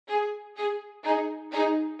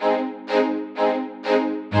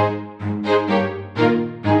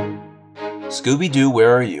Scooby-Doo,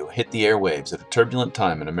 Where Are You? Hit the airwaves at a turbulent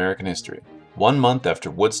time in American history. 1 month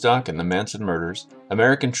after Woodstock and the Manson murders,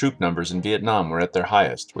 American troop numbers in Vietnam were at their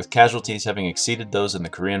highest, with casualties having exceeded those in the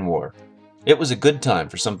Korean War. It was a good time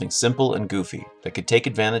for something simple and goofy that could take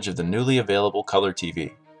advantage of the newly available color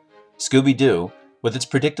TV. Scooby-Doo, with its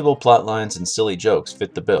predictable plot lines and silly jokes,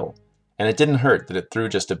 fit the bill, and it didn't hurt that it threw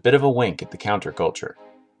just a bit of a wink at the counterculture.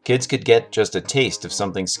 Kids could get just a taste of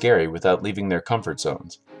something scary without leaving their comfort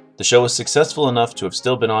zones. The show was successful enough to have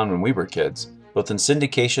still been on when we were kids, both in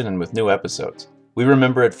syndication and with new episodes. We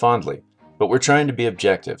remember it fondly, but we're trying to be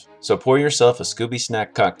objective, so pour yourself a Scooby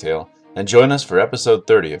Snack cocktail and join us for episode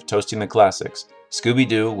 30 of Toasting the Classics,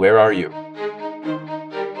 Scooby-Doo, Where Are You?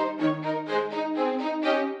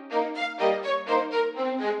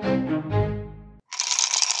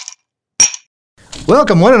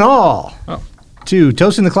 Welcome, one and all, to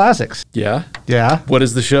Toasting the Classics. Yeah? Yeah. What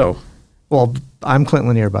is the show? Well, I'm Clint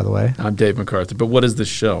Lanier, by the way. I'm Dave MacArthur. But what is this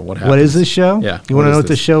show? What happens? What is this show? Yeah. You want to know what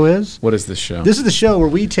this show is? What is this show? This is the show where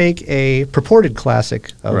we take a purported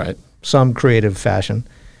classic of some creative fashion.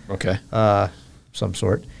 Okay. Some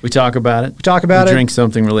sort. We talk about it. We talk about it. We drink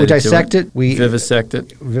something related to it. We dissect it. We vivisect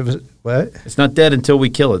it. What? It's not dead until we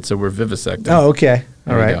kill it, so we're vivisecting. Oh, okay.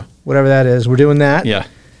 All right. Go. Whatever that is. We're doing that. Yeah.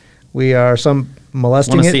 We are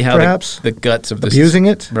molesting it, see how perhaps. The guts of this. Abusing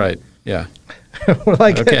it. Right. Yeah. we're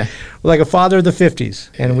like a father of the 50s.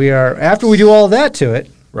 And we are, after we do all that to it,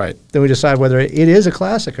 right, then we decide whether it is a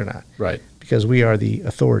classic or not. Right. Because we are the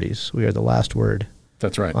authorities. We are the last word.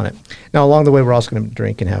 That's right. On it. Now, along the way, we're also going to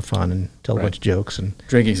drink and have fun and tell a bunch of jokes. And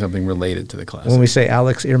drinking something related to the classic. When we say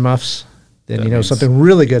Alex earmuffs, then that you know something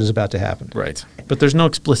really good is about to happen. Right. But there's no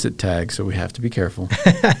explicit tag, so we have to be careful.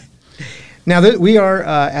 Now, we are,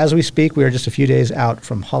 as we speak, we are just a few days out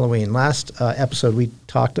from Halloween. Last episode, we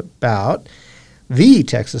talked about the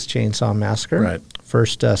Texas Chainsaw Massacre. Right.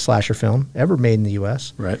 First slasher film ever made in the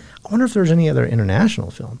U.S. Right. I wonder if there's any other international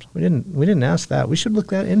films. We didn't ask that. We should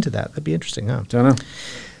look into that. That'd be interesting, huh? Don't know.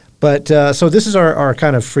 But so this is our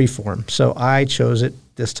kind of free form. So I chose it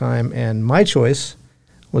this time, and my choice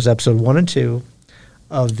was episode 1 and 2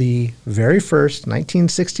 of the very first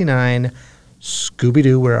 1969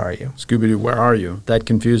 Scooby-Doo, Where Are You? Scooby-Doo, Where Are You? That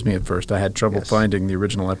confused me at first. I had trouble finding the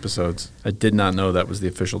original episodes. I did not know that was the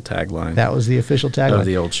official tagline. That was the official tagline of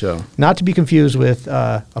the old show. Not to be confused with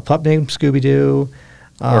A Pup Named Scooby-Doo.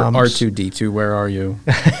 Or R2-D2, Where Are You?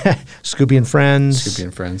 Scooby and Friends. Scooby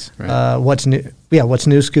and Friends, right. What's New? Yeah, What's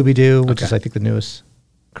New Scooby-Doo, which is, I think, the newest.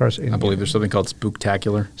 I believe there's something called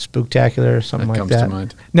Spooktacular. Spooktacular, something like that. That comes to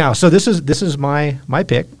mind. Now, so this is my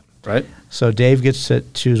pick. Right. So Dave gets to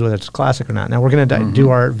choose whether it's classic or not. Now we're going to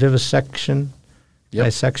do our vivisection,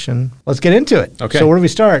 dissection. Let's get into it. Okay. So where do we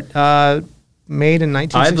start? Made in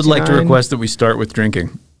 1969. I would like to request that we start with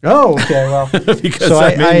drinking. Oh, okay. Well, because so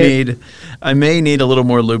I may need a little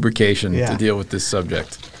more lubrication to deal with this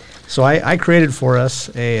subject. So I created for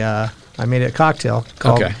us I made a cocktail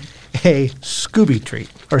called a Scooby treat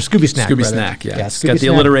or Scooby snack. Scooby snack, yeah. It's got the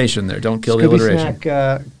alliteration there. Don't kill the alliteration. Scooby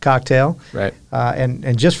snack cocktail. Right.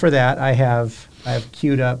 And just for that, I have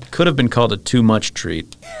queued up. Could have been called a too much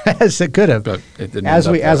treat. Yes, it could have. But it didn't.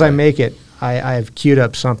 As I make it, I have queued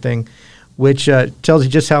up something which tells you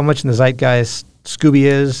just how much in the zeitgeist Scooby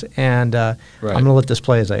is, and I'm going to let this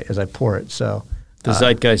play as I pour it. So. The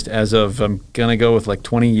zeitgeist as of, I'm going to go with like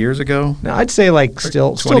 20 years ago? No, I'd say like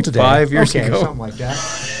still today. 25 years ago? Something like that.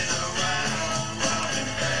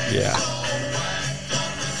 Yeah.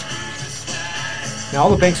 Now all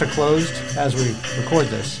the banks are closed as we record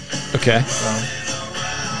this. Okay.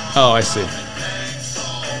 Oh, I see.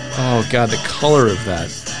 Oh, God, the color of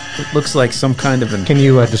that. It looks like some kind of Can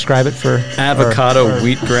you describe it for... Avocado,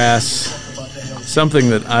 wheatgrass, something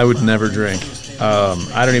that I would never drink.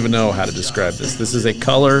 I don't even know how to describe this. This is a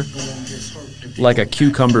color like a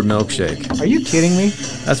cucumber milkshake. Are you kidding me?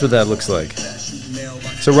 That's what that looks like.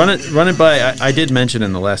 So run it by. I did mention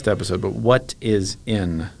in the last episode, but what is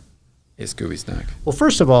in a Scooby snack? Well,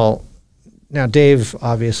 first of all, now Dave,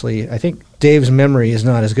 obviously, I think Dave's memory is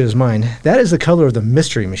not as good as mine. That is the color of the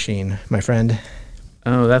Mystery Machine, my friend.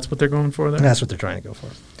 Oh, that's what they're going for there? That's what they're trying to go for.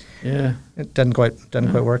 Yeah. It doesn't quite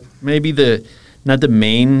work. Maybe not the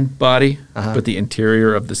main body, but the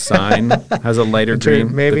interior of the sign has a lighter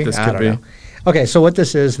green. Maybe. This I could don't be. know. Okay, so what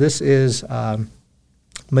this is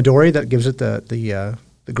Midori that gives it the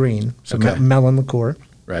green, so melon liqueur.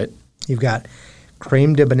 Right. You've got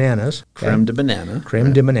creme de bananas. Creme de banana.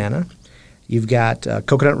 Creme de banana. You've got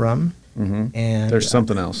coconut rum. Mm-hmm. And there's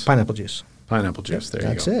something else. Pineapple juice. Pineapple juice. There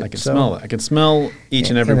That's you go. it. I can So- smell it. I can smell each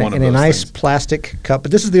and every one of in those a nice things. plastic cup.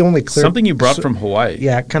 But this is the only clear. Something you brought from Hawaii.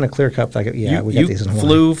 Yeah, kind of clear cup. Like we got you these in Hawaii.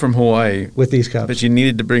 flew from Hawaii with these cups. but you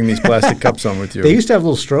needed to bring these plastic cups on with you. They used to have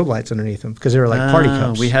little strobe lights underneath them because they were like party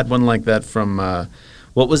cups. We had one like that from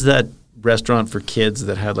what was that restaurant for kids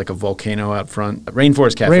that had like a volcano out front?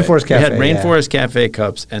 Rainforest Cafe. Rainforest We had Cafe, Rainforest Cafe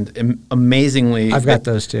cups, and amazingly, I've got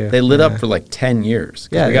those too. They lit Yeah. up for like 10 years. 'Cause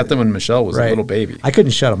Yeah, we got them when Michelle was a right. little baby. I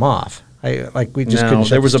couldn't shut them off. We just No, couldn't. Shut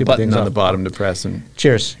there was the a stupid button things on off. the bottom to press. And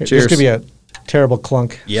Cheers. This Cheers. could be a terrible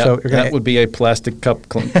clunk. yeah, So you're gonna, that would be a plastic cup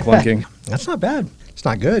clunking. That's not bad. It's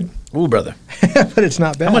not good, Ooh, brother. but it's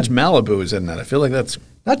not bad. How much Malibu is in that? I feel like that's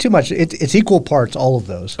Not too much. It's equal parts. All of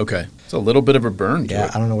those. okay. It's a little bit of a burn to Yeah,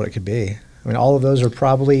 it. I don't know what it could be. I mean, all of those are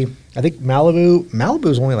probably. I think Malibu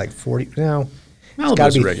is only like 40. No, it's Malibu's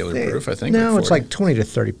gotta be regular proof, I think, No, like it's 40. like 20 to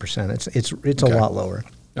 30%. It's Okay. a lot lower.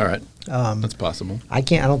 All right. That's possible. I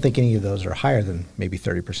don't think any of those are higher than maybe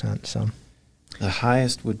 30%. So The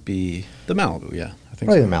highest would be the Malibu, yeah. I think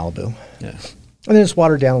probably so. the Malibu, Yeah. and then it's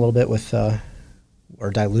watered down a little bit with, or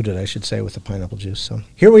diluted, I should say, with the pineapple juice. So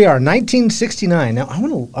here we are, 1969. Now I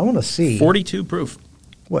want to see 42 proof.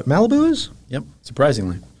 what Malibu is. Yep.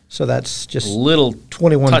 Surprisingly. So that's A just little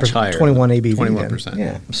 21 touch higher. 21 ABV. 21%. then.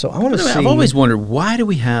 Yeah. So I want to see. I've always wondered, why do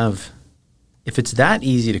we have, if it's that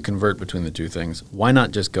easy to convert between the two things, why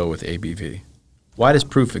not just go with ABV? Why does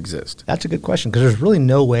proof exist? That's a good question because there's really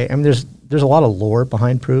no way. I mean, there's a lot of lore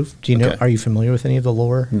behind proof. Do you know? Okay. Are you familiar with any of the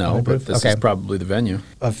lore? No, behind but proof? this is probably the venue.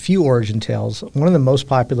 A few origin tales. One of the most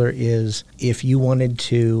popular is if you wanted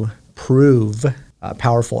to prove how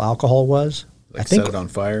powerful alcohol was. Like set it on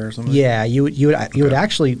fire or something? Yeah, you would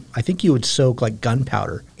actually. I think you would soak like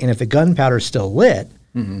gunpowder, and if the gunpowder is still lit,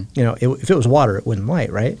 if it was water, it wouldn't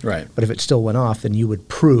light, right? Right. But if it still went off, then you would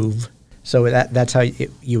prove. So that's how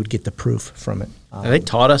you would get the proof from it. They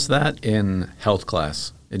taught us that in health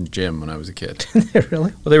class in gym when I was a kid.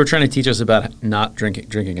 Really? Well, they were trying to teach us about not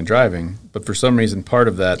drinking and driving, but for some reason, part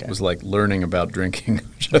of that was like learning about drinking,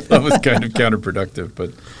 which I thought was kind of counterproductive.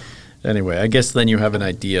 But anyway, I guess then you have an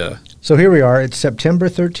idea. So here we are. It's September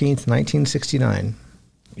 13th, 1969.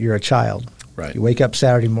 You're a child. Right. You wake up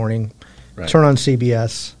Saturday morning, Right. turn on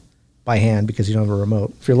CBS by hand because you don't have a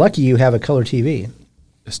remote. If you're lucky, you have a color TV.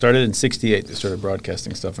 It started in '68. They started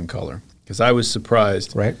broadcasting stuff in color because I was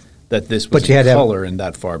surprised Right. that this was But you in had to have- color and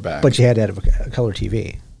that far back. But you had to have a color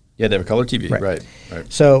TV. yeah, they have a color TV, Right. right?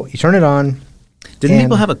 So you turn it on. Didn't and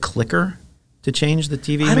people have a clicker to change the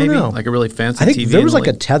TV? I don't maybe know. like a really fancy I think TV. there was in like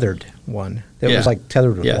the a tethered one. That Yeah. was like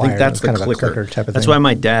tethered with yeah, wire. I think that's It was the kind clicker. of a clicker type of That's thing. why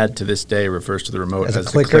my dad to this day refers to the remote as, As a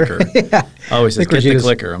the clicker. clicker. Yeah. Oh, he says, I think get the Regina's-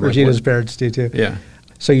 clicker. I'm like, Regina's what? parents do too. Yeah.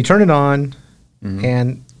 So you turn it on,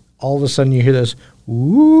 and all of a sudden you hear this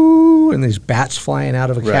woo, and these bats flying out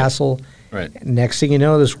of a Right. castle. Right. Next thing you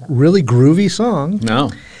know, this really groovy song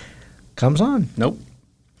No. comes on. Nope.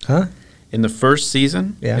 Huh? In the first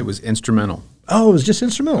season, Yeah. it was instrumental. Oh, it was just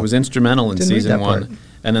instrumental. It was instrumental in Didn't read season that one. part.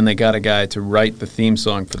 And then they got a guy to write the theme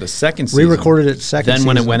song for the second season. Re-recorded it second Then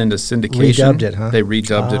when it season. went into syndication, Redubbed it, huh? they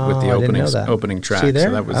redubbed it with Oh, the I didn't know that. opening track. See there?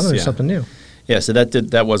 So that was I learned something new. Yeah, so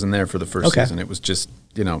that wasn't there for the first Okay. season. It was just,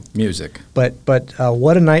 music, But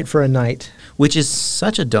What a Night for a Night. which is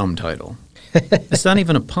such a dumb title. It's not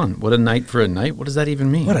even a pun. What a night for a night? What does that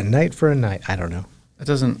even mean? What a night for a night. I don't know. It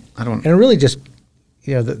doesn't, I don't, And it really just,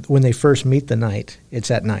 when they first meet the knight,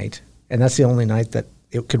 it's at night. And that's the only night that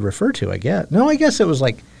it could refer to, I guess. No, I guess it was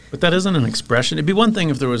like, but that isn't an expression. It'd be one thing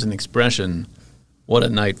if there was an expression, what a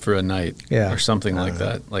night for a night, Yeah. or something like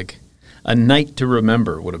that. Like a night to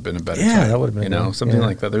remember would have been a better Yeah, title, that would have been good. something Yeah.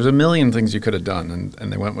 like that. There's a million things you could have done,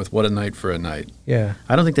 and they went with what a night for a night. yeah,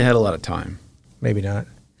 I don't think they had a lot of time. maybe not.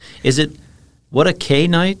 Is it what a K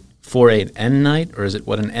night for an N night, or is it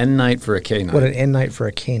what an N night for a K night? What an N night for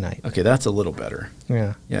a K night. Okay, that's a little better.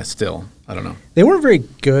 Yeah. Yeah, still, I don't know. They weren't very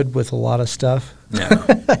good with a lot of stuff.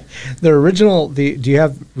 Yeah. Their original, do you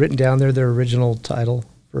have written down there their original title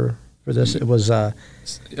for this? It was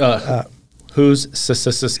Who's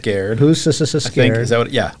scared? Who's I Scared? think is that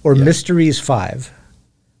what? Yeah. Or yeah. Mysteries 5.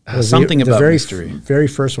 Was something the about very mystery. Very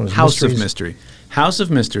first one was House of Mysteries- Mystery. House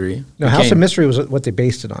of Mystery. No, House of became- Mystery was what they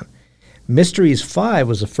based it on. Mysteries 5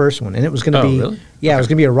 was the first one, and it was going to Oh, be really? yeah, it Okay. was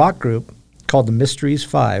going to be a rock group called the Mysteries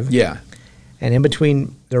 5. Yeah. And in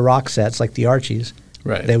between their rock sets, like the Archies,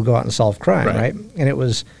 Right. they would go out and solve crime, Right. right? And it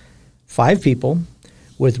was 5 people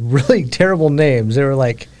with really terrible names. They were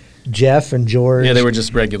like Jeff and George. Yeah, they were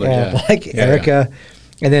just regular. and Yeah. like Yeah, Erica,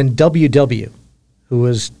 and then WW, who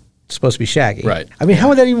was supposed to be Shaggy. Right. I mean, how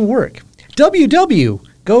would that even work? WW,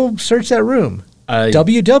 go search that room.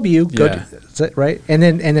 WW, go yeah. right? And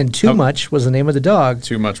then Too Oh. Much was the name of the dog.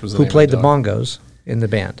 Too Much was the who name of played the the dog. bongos. in the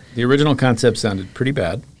band. The original concept sounded pretty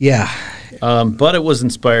bad. Yeah. But it was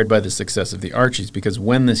inspired by the success of the Archies, because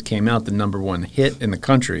when this came out, the number one hit in the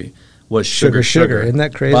country was Sugar Sugar. Isn't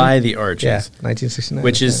that crazy? By the Archies. Yeah, 1969.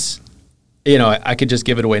 Which is, you know, I could just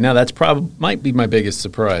give it away now. That's might be my biggest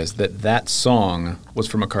surprise, that song was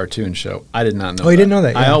from a cartoon show. I did not know that. Oh, you didn't know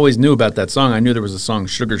that? Yeah. I always knew about that song. I knew there was a song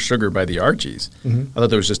Sugar Sugar by the Archies. I thought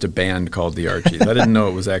there was just a band called the Archies. I didn't know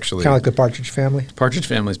it was actually... Kind of like the Partridge Family? Partridge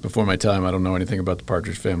Family's before my time. I don't know anything about the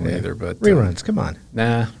Partridge Family either. But Reruns, come on.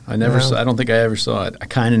 Nah, I never saw, I don't think I ever saw it. I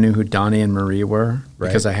kind of knew who Donnie and Marie were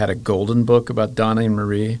because I had a golden book about Donnie and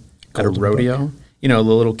Marie at a rodeo. Book. You know,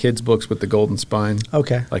 the little kids' books with the golden spine.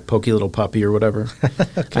 Okay. Like Pokey Little Puppy or whatever.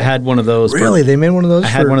 Okay. I had one of those. Really? They made one of those? I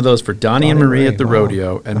had one of those for Donnie and Marie at the Wow.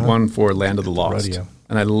 rodeo, and one for Land of the Lost. Rodeo.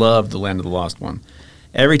 And I loved the Land of the Lost one.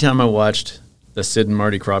 Every time I watched the Sid and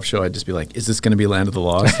Marty Krofft show, I'd just be like, is this going to be Land of the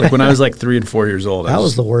Lost? Like when I was like 3 and 4 years old. That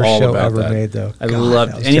was the worst all show about ever that. made, though. I God,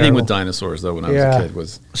 loved that was anything terrible. with dinosaurs, though, when I was a kid.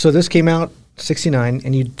 Was So this came out 69,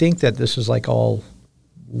 and you'd think that this was like all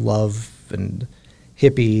love and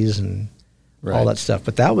hippies and all that stuff,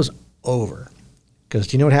 but that was over. Because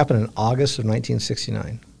do you know what happened in August of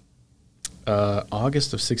 1969?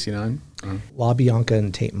 August of 69? La Bianca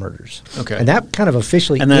and Tate murders. Okay. And that kind of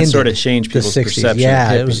officially And that ended sort of changed the people's 60s. perception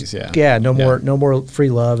Yeah, of it was, hippies, no more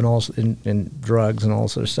free love and all and drugs and all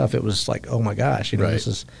sort of stuff. It was like, oh my gosh, this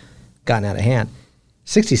has gotten out of hand.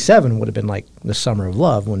 67 would have been like the summer of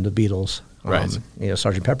love when the Beatles,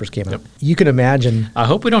 Sgt. Pepper's came out. You can imagine. I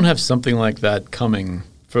hope we don't have something like that coming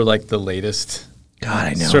for like the latest. God,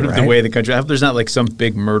 I know. Sort of the way the country. I hope there's not like some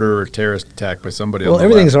big murder or terrorist attack by somebody. Well, on the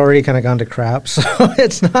everything's left. already kind of gone to crap, so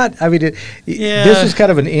it's not. I mean, this is kind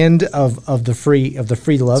of an end of the free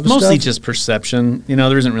love. It's mostly stuff. just perception. You know,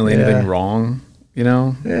 there isn't really anything wrong. You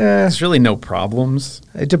know, there's really no problems.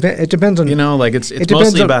 It depends on. You know, like it's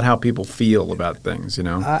mostly about how people feel about things. You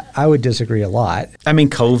know, I would disagree a lot. I mean,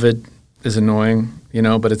 COVID is annoying. You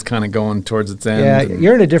know, but it's kind of going towards its end. Yeah, and,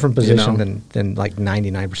 you're in a different position than like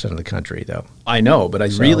 99% of the country, though. I know, but I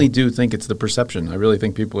really do think it's the perception. I really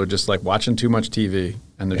think people are just like watching too much TV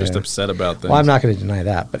and they're just upset about things. Well, I'm not going to deny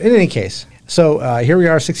that, but in any case, so here we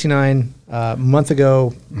are, 69. A month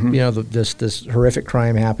ago, this horrific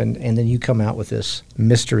crime happened, and then you come out with this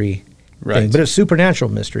mystery thing, but it's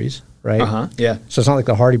supernatural mysteries, right? Yeah. So it's not like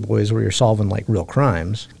the Hardy Boys where you're solving like real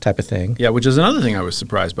crimes type of thing. Yeah, which is another thing I was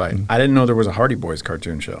surprised by. I didn't know there was a Hardy Boys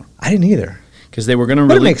cartoon show. I didn't either. Because they were going to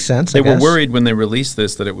But it makes sense, They I were guess. worried when they released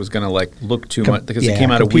this that it was going to like look too much because it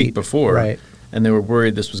came out a week before, right? And they were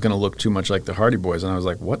worried this was going to look too much like the Hardy Boys, and I was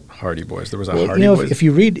like, "What Hardy Boys? There was a Hardy Boys." If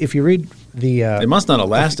you read the, it must not have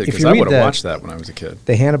lasted because I would have watched that when I was a kid.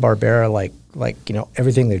 The Hanna-Barbera,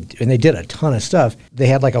 everything they did a ton of stuff. They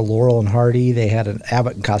had like a Laurel and Hardy. They had an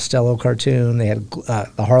Abbott and Costello cartoon. They had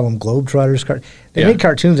the Harlem Globetrotters cartoon. They made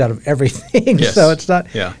cartoons out of everything. Yes. So it's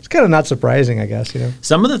not. Yeah. It's kind of not surprising, I guess.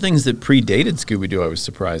 Some of the things that predated Scooby-Doo, I was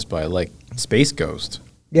surprised by, like Space Ghost.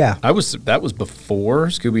 Yeah, that was before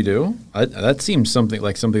Scooby-Doo. That seems something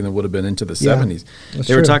that would have been into the 70s.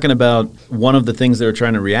 They were talking about one of the things they were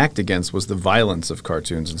trying to react against was the violence of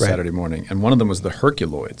cartoons on Saturday morning, and one of them was the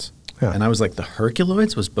Herculoids. Huh. And I was like, the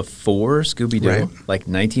Herculoids was before Scooby-Doo, like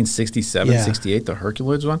 1967, 68, the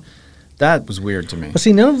Herculoids one? That was weird to me. But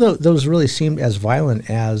see, none of those really seemed as violent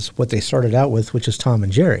as what they started out with, which is Tom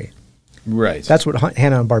and Jerry. Right. That's what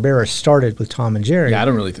Hanna-Barbera started with Tom and Jerry. Yeah, I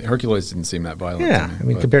don't really think Herculoids didn't seem that violent to me. I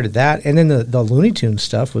mean, compared to that. And then the Looney Tunes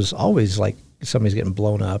stuff was always like somebody's getting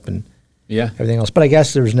blown up and everything else. But I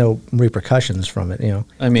guess there's no repercussions from it,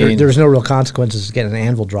 I mean, there's no real consequences getting an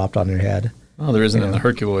anvil dropped on your head. Well, there isn't in the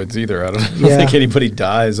Herculoids either. I don't think anybody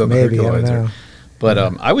dies on the Herculoids. I don't know. But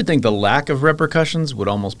I would think the lack of repercussions would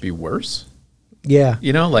almost be worse. Yeah.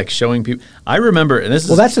 Like showing people. I remember, and this is...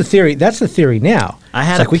 Well, that's the theory. That's the theory now. I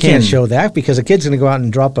had it's like we can't show that because a kid's going to go out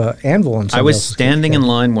and drop an anvil on somebody. I was standing in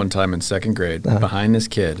line one time in second grade behind this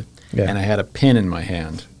kid, and I had a pin in my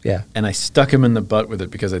hand. Yeah. And I stuck him in the butt with it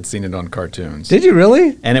because I'd seen it on cartoons. Did you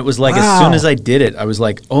really? And it was like, as soon as I did it, I was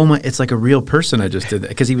like, oh my, it's like a real person I just did that.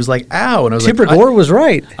 Because he was like, ow. And I was Tipper like, Gore was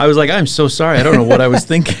right. I was like, I'm so sorry. I don't know what I was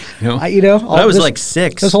thinking. I was like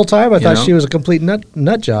 6. This whole time I thought she was a complete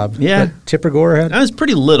nut job. Yeah. That Tipper Gore had. I was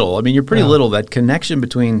pretty little. I mean, you're pretty little. That connection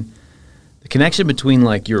between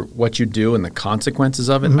like what you do and the consequences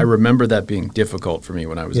of it, I remember that being difficult for me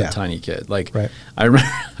when I was a tiny kid. Like I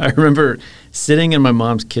remember sitting in my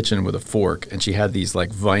mom's kitchen with a fork, and she had these like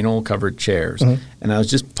vinyl covered chairs, and I was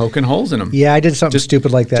just poking holes in them. Yeah, I did something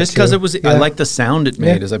stupid like that just because it was. I liked the sound it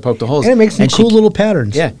made as I poked the holes, and it makes some cool little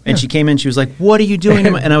patterns. Yeah, and she came in, she was like, "What are you doing?"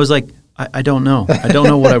 And I was like, I don't know. I don't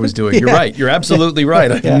know what I was doing. You're right. You're absolutely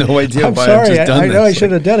right. I had no idea I'm why sorry. I've just done I this. know I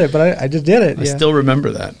should have done it, but I just did it. I still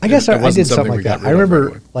remember that. I guess I wasn't did something like we got that. I rid of right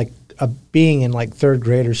remember away. like being in like third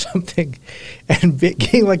grade or something and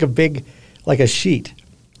getting like a sheet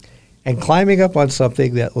and climbing up on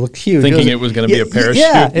something that looked huge. Thinking it was going to be a parachute.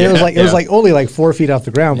 Yeah, and it was like only like 4 feet off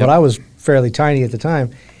the ground, but I was fairly tiny at the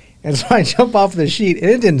time. And so I jump off the sheet, and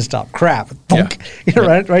it didn't stop. Crap. Thunk,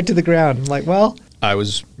 right to the ground. I'm like, well. I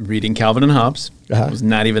was reading Calvin and Hobbes. Uh-huh. I was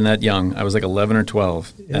not even that young. I was like 11 or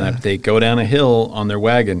 12. And they go down a hill on their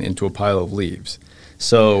wagon into a pile of leaves.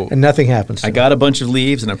 So And nothing happens. I got a bunch of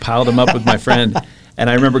leaves, and I piled them up with my friend. And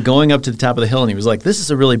I remember going up to the top of the hill, and he was like, "This is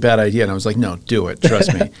a really bad idea." And I was like, "No, do it.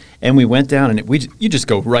 Trust me." And we went down, and you just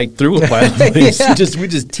go right through a pile of leaves. Yeah. We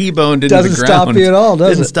just T-boned into the ground. Doesn't stop you at all,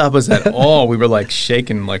 does it? Didn't stop us at all. We were like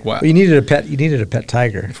shaking, like wow. You needed a pet. You needed a pet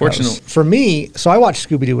tiger. Fortunately, for me, so I watched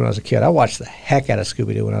Scooby Doo when I was a kid. I watched the heck out of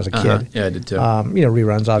Scooby Doo when I was a kid. Yeah, I did too.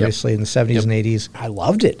 Reruns obviously in the 70s and 80s. I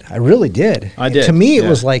loved it. I really did. I did. To me, it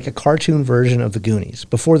was like a cartoon version of the Goonies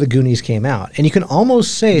before the Goonies came out, and you can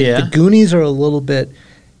almost say that the Goonies are a little bit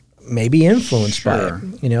maybe influenced by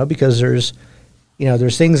it. Because there's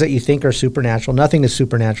things that you think are supernatural. Nothing is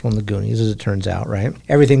supernatural in the Goonies, as it turns out, right?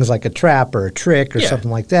 Everything's like a trap or a trick or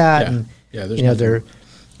something like that. And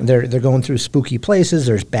they're going through spooky places.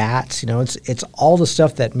 There's bats. It's all the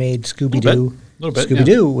stuff that made Scooby Doo. Scooby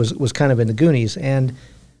Doo was kind of in the Goonies, and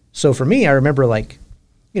so for me, I remember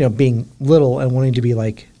being little and wanting to be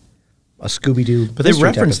like a Scooby Doo. But they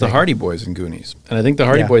referenced the Hardy Boys in Goonies, and I think the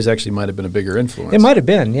Hardy Boys actually might have been a bigger influence. It might have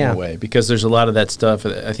been, in a way, because there's a lot of that stuff.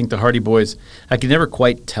 I think the Hardy Boys, I could never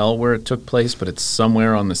quite tell where it took place, but it's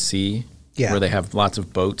somewhere on the sea where they have lots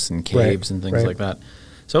of boats and caves and things like that.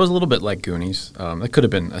 So it was a little bit like Goonies. It could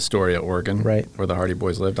have been Astoria, Oregon, where the Hardy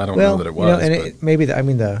Boys lived. I don't know that it was.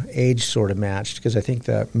 The age sort of matched, because I think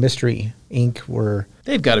the Mystery Inc. were...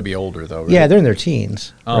 They've got to be older, though, right? Yeah, they're in their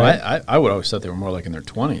teens. Oh, right? I would always thought they were more like in their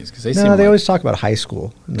 20s. Because they always talk about high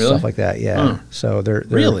school and stuff like that, So they're...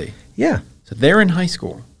 Really? Yeah. So they're in high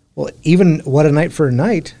school. Well, even What a Night for a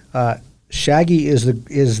Night, Shaggy is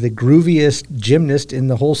the grooviest gymnast in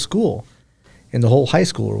the whole school. In the whole high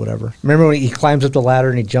school or whatever. Remember when he climbs up the ladder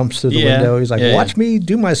and he jumps through the window? He's like, watch me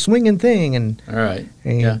do my swinging thing. And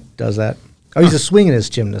he does that. Oh, he's a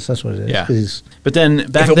swingingist gymnast. That's what it is. Yeah. But then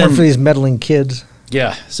back if it weren't for these meddling kids.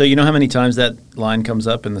 Yeah. So you know how many times that line comes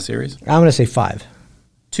up in the series? I'm going to say 5.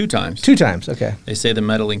 2 times. 2 times, okay. They say the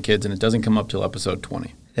meddling kids, and it doesn't come up till episode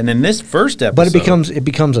 20. And in this first episode... But it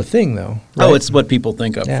becomes a thing, though. Right? Oh, it's what people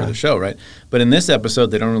think of for the show, right? But in this episode,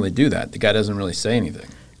 they don't really do that. The guy doesn't really say anything.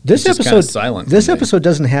 This episode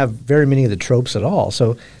doesn't have very many of the tropes at all.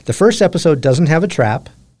 So the first episode doesn't have a trap,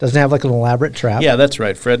 doesn't have like an elaborate trap. Yeah, that's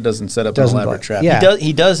right. Fred doesn't set up an elaborate trap. Yeah.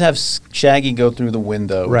 He does have Shaggy go through the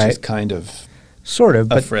window, which is kind of sort of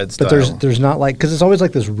Fred style. But there's not like, because it's always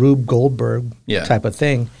like this Rube Goldberg type of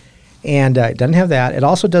thing, and it doesn't have that. It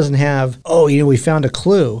also doesn't have we found a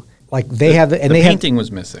clue. Like they have the painting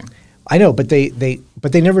was missing. I know, but they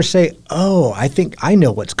never say, I think I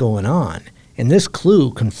know what's going on. And this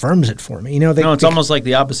clue confirms it for me. It's almost like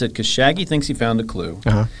the opposite, because Shaggy thinks he found a clue.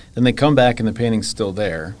 Then they come back and the painting's still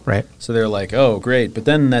there. Right. So they're like, oh, great. But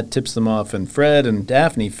then that tips them off, and Fred and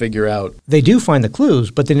Daphne figure out. They do find the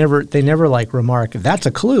clues, but they never like remark, that's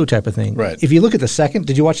a clue type of thing. Right. If you look at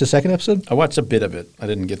did you watch the second episode? I watched a bit of it. I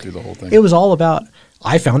didn't get through the whole thing. It was all about,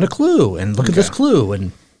 I found a clue, and look at this clue.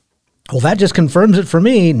 And, that just confirms it for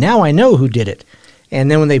me. Now I know who did it. And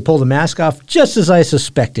then when they pull the mask off, just as I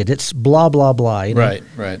suspected, it's blah, blah, blah. Right.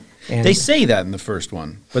 And they say that in the first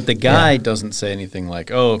one, but the guy doesn't say anything like,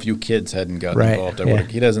 if you kids hadn't gotten involved, I would have.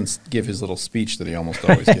 He doesn't give his little speech that he almost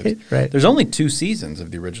always gives. Right. There's only 2 seasons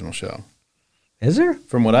of the original show. Is there?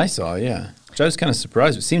 From what I saw, yeah. Which I was kind of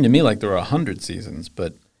surprised. It seemed to me like there were 100 seasons,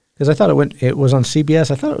 but... Because I thought it was on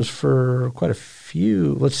CBS. I thought it was for quite a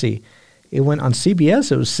few. Let's see. It went on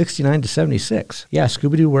CBS. It was 69 to 76. Yeah,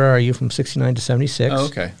 Scooby-Doo, Where Are You? From 69 to 76. Oh,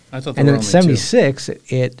 okay. I thought. And then at 76,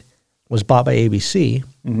 it was bought by ABC.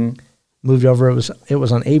 Mm-hmm. Moved over. It was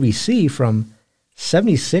on ABC from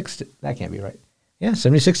 76. That can't be right. Yeah,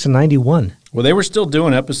 76 to 91. Well, they were still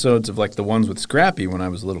doing episodes of like the ones with Scrappy when I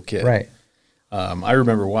was a little kid. Right. I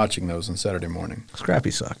remember watching those on Saturday morning.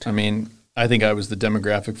 Scrappy sucked. I mean, I think I was the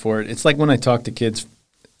demographic for it. It's like when I talk to kids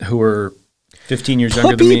who were 15 years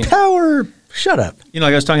younger than me. Puppy power! Shut up.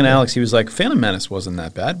 Like I was talking to Alex, he was like, Phantom Menace wasn't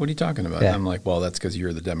that bad. What are you talking about? And I'm like, well, that's because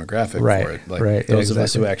you're the demographic for it. Like those of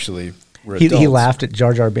us who actually were adults. He laughed at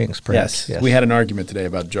Jar Jar Binks, perhaps. Yes. We had an argument today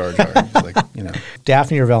about Jar Jar. Like,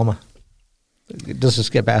 Daphne or Velma? Let's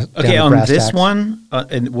just get back. Okay, down on to brass this tacks.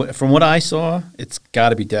 one, from what I saw, it's got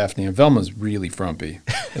to be Daphne, and Velma's really frumpy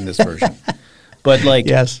in this version. But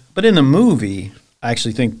Yes. But in the movie, I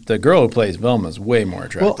actually think the girl who plays Velma is way more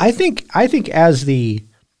attractive. Well, I think as the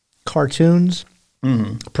cartoons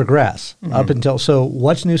progress up until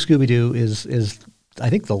What's New Scooby Doo is I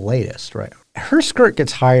think the latest, right? Her skirt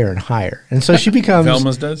gets higher and higher, and so she becomes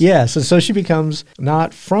Velma's does? Yes, and so she becomes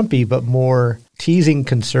not frumpy but more teasing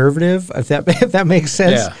conservative, if that makes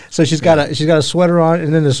sense. Yeah. So she's got a sweater on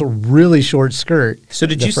and then this really short skirt. So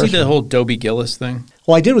did you see the whole Dobie Gillis thing?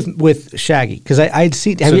 Well, I did with Shaggy because I'd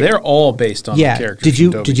seen. They're all based on the characters. Did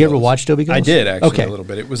you from Dobie ever Gillis. watch Dobie Gillis? I did actually a little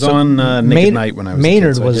bit. It was on Nick at Night when I was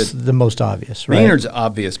Maynard a kid, so was the most obvious, right? Maynard's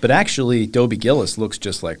obvious, but actually Dobie Gillis looks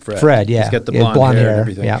just like Fred. Fred, yeah. He's got the He has blonde hair and hair,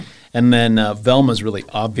 everything. yeah. And then Velma's really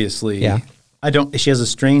obviously. Yeah. She has a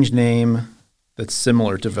strange name that's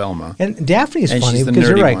similar to Velma. And Daphne is And funny she's the because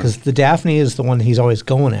you're nerdy right one. because the Daphne is the one he's always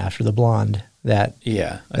going after, the blonde that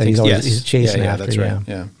he's chasing after. That's right.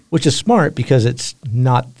 Yeah. Which is smart because it's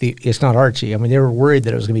not Archie. I mean, they were worried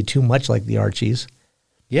that it was going to be too much like the Archies.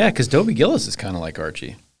 Yeah, because Dobie Gillis is kind of like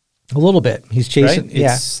Archie. A little bit. He's chasing. Right?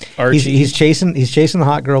 Yeah, It's Archie. He's chasing the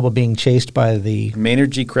hot girl, but being chased by the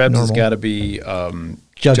Maynard G. Krebs has Normal. got to be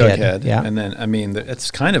Jughead. Yeah, and then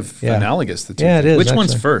it's kind of Yeah. analogous. The two. Yeah, it is, Which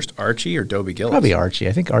one's actually. first, Archie or Dobie Gillis? probably Archie.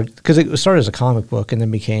 I think because it started as a comic book and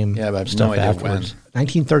then became Yeah, but I have stuff no idea afterwards.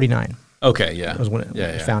 1939 Okay, yeah, was when it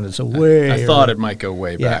yeah, was yeah. founded. So way. I thought early. it might go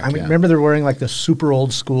way Yeah, back. I mean, remember they're wearing like the super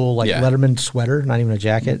old school Yeah. Letterman sweater, not even a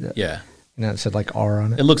jacket. Yeah. You know, it said like R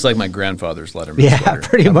on it. It looks like my grandfather's Letterman Yeah, sweater.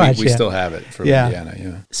 pretty much, We yeah. still have it for Yeah. Indiana.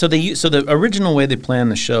 Yeah. So the original way they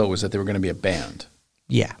planned the show was that they were going to be a band,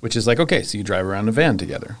 Yeah, which is like, okay, so you drive around in a van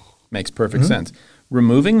together. Makes Mm-hmm. perfect sense.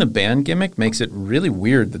 Removing the band gimmick makes it really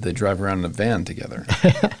weird that they drive around in a van together.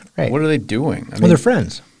 right. What are they doing? I Well, they're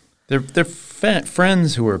friends. they're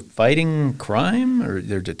friends who are fighting crime, or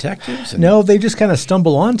they're detectives. And, No, they just kind of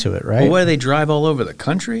stumble onto it, right? Well, where they drive all over the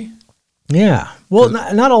country. Yeah. Well,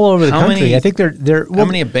 not all over the How country. many- I think they're. Well, How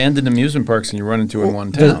many abandoned amusement parks can you run into in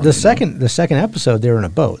one town? the second episode, they were in a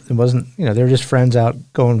boat. It wasn't. they were just friends out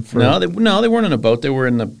going for. No, they weren't in a boat. They were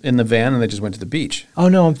in the van, and they just went to the beach. Oh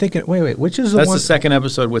no, I'm thinking. Wait. Which is the That's one? the second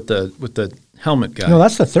episode with the helmet guy. No,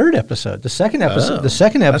 that's the third episode. The second episode. Oh. The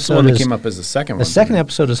second That's the episode one that is came up as the second one. the second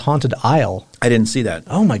episode is Haunted Isle. I didn't see that.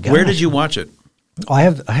 Oh my gosh. Where did you watch it? Oh, I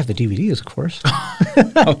have the DVDs, of course.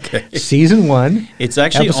 Okay. Season 1. It's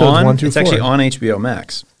actually Episodes on. 1 through It's actually 4. on HBO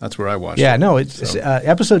Max. That's where I watched it. Yeah, no, it's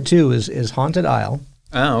episode 2 is Haunted Isle,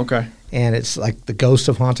 Oh, okay. and it's like the ghost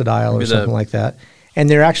of Haunted Isle Maybe or the something like that. And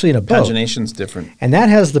they're actually in a boat. Pagination's different. And that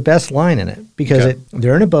has the best line in it because Okay.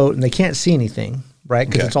 they're in a boat and they can't see anything, right?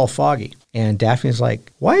 Because Okay. it's all foggy. And Daphne's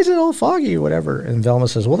like, why is it all foggy or whatever? And Velma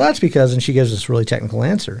says, well, that's because, and she gives this really technical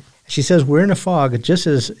answer. She says, we're in a fog just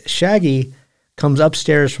as Shaggy comes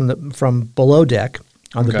upstairs from below deck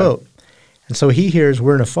on the Okay. boat. And so he hears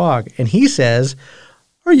we're in a fog and he says,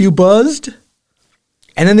 are you buzzed?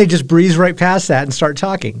 And then they just breeze right past that and start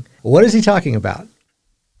talking. What is he talking about?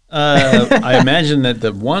 I imagine that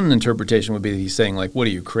the one interpretation would be that he's saying, like, what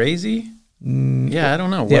are you, crazy? Yeah, I don't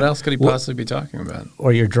know. What Yeah. else could he possibly be talking about?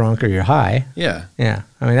 Or you're drunk or you're high. Yeah. Yeah.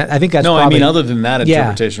 I mean, I think that's No, probably, I mean, other than that Yeah.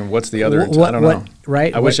 interpretation, what's the other? What- I don't what- know.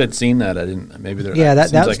 right, I wish what- I'd seen that. I didn't. Maybe there. Yeah, it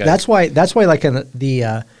seems like that's why like in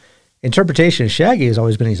the interpretation of Shaggy has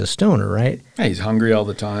always been he's a stoner, right? Yeah, he's hungry all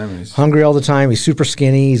the time. And he's, Hungry all the time. He's super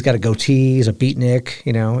skinny. He's got a goatee. He's a beatnik.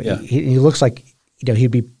 Yeah. He looks like he'd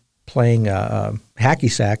be playing hacky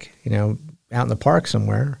sack, out in the park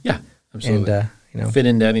somewhere. yeah, absolutely. And fit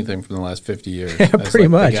into anything from the last 50 years. Yeah, That's pretty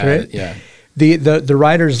like the much, guy right? that- yeah. The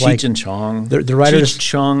writers like Cheech and Chong. the writers- Cheech,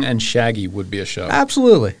 Chong, and Shaggy would be a show.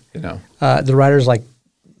 absolutely. The writers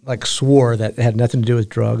like swore that it had nothing to do with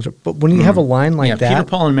drugs. But when you have a line like yeah, that, Peter,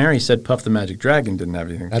 Paul, and Mary said Puff the Magic Dragon didn't have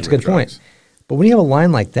anything to that's a do with good point. drugs. But when you have a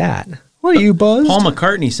line like that, what are you buzzed? Paul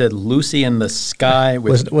McCartney said Lucy in the Sky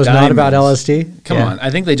with was not about diamonds. LSD. Come Yeah. on. I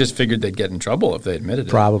think they just figured they'd get in trouble if they admitted it.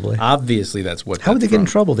 Probably. Obviously, that's what. How would they that's get in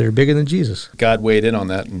from. trouble? They're bigger than Jesus. God weighed in on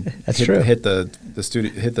that and That's hit, true. hit the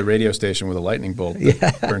studio, hit the radio station with a lightning bolt.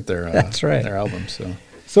 That Yeah, burnt their that's right. their album. So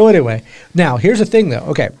So anyway, now here's the thing though.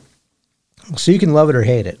 Okay, so you can love it or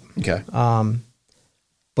hate it, okay,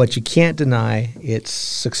 but you can't deny its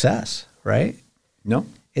success, right? no,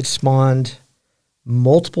 It spawned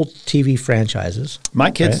multiple TV franchises.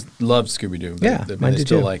 my kids love Scooby Doo. Yeah, they mine do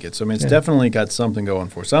still too. like it. So I mean, it's Yeah. definitely got something going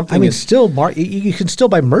for something. I mean, is- still, you can still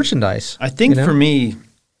buy merchandise. I think you know? for me,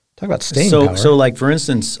 Talk about staying so power. so like for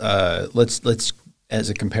instance, let's as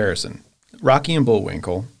a comparison, Rocky and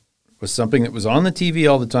Bullwinkle was something that was on the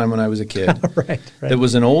TV all the time when I was a kid. Right. That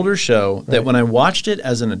was an older show that when I watched it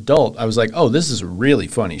as an adult, I was like, oh, this is a really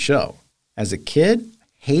funny show. As a kid,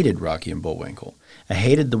 hated Rocky and Bullwinkle. I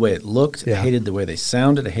hated the way it looked. I hated the way they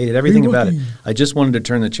sounded. I hated everything about it. I just wanted to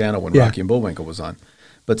turn the channel when Rocky and Bullwinkle was on.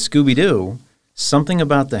 But Scooby-Doo, something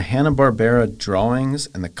about the Hanna-Barbera drawings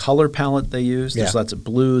and the color palette they used. There's lots of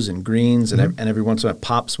blues and greens, and every once in a while it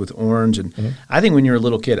pops with orange. And I think when you're a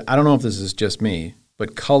little kid, I don't know if this is just me,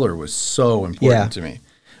 but color was so important to me.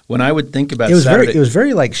 When I would think about it was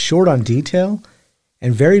very like short on detail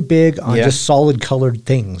and very big on just solid colored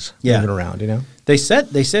things moving around, you know? They said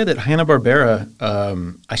that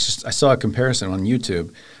Hanna-Barbera, I saw a comparison on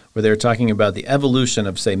YouTube where they were talking about the evolution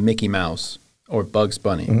of, say, Mickey Mouse or Bugs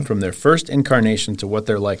Bunny from their first incarnation to what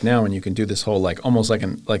they're like now, and you can do this whole like almost like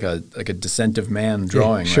a Descent of Man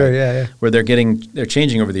drawing, where they're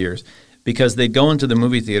changing over the years. Because they'd go into the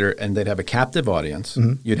movie theater and they'd have a captive audience.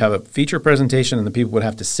 You'd have a feature presentation and the people would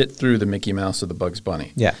have to sit through the Mickey Mouse or the Bugs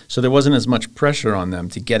Bunny. Yeah. So there wasn't as much pressure on them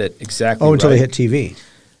to get it exactly right. Until they hit TV.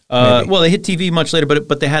 Well, they hit TV much later,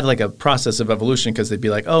 but they had like a process of evolution because they'd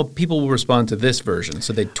be like, oh, people will respond to this version.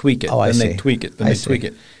 So they'd tweak it. Then they'd tweak it. Then they'd tweak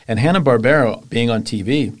it. And Hanna-Barbera being on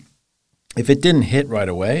TV, if it didn't hit right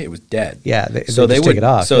away, it was dead. Yeah. They would take it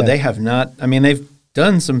off. So they have not – I mean, they've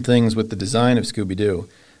done some things with the design of Scooby-Doo,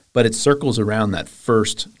 but it circles around that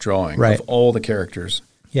first drawing of all the characters.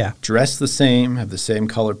 Yeah. Dressed the same, have the same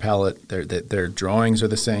color palette. Their drawings are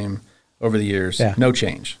the same over the years. Yeah. No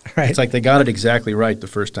change. Right. It's like they got it exactly right the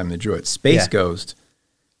first time they drew it. Space Ghost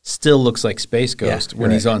still looks like Space Ghost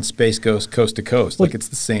when he's on Space Ghost Coast to Coast. Well, like it's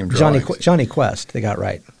the same drawing. Johnny Quest, they got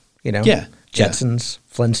right. You know? Yeah. Jetsons,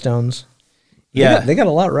 Flintstones. Yeah. They got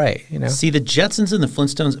a lot right, you know. See, the Jetsons and the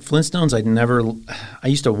Flintstones, I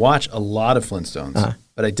used to watch a lot of Flintstones,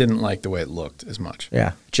 but I didn't like the way it looked as much.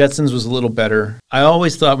 Yeah. Jetsons was a little better. I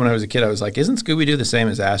always thought when I was a kid, I was like, isn't Scooby-Doo the same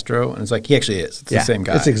as Astro? And it's like, he actually is. It's the same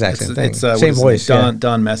guy. It's the exact same thing. Same voice.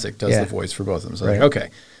 Don Messick does the voice for both of them. So like, okay,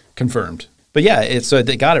 confirmed. But yeah, so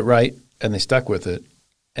they got it right, and they stuck with it,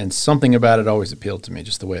 and something about it always appealed to me,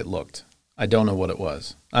 just the way it looked. I don't know what it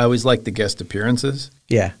was. I always liked the guest appearances.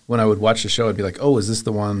 Yeah. When I would watch the show, I'd be like, oh, is this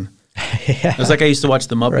the one? It was like I used to watch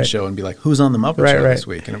The Muppet Show and be like, who's on The Muppet Show this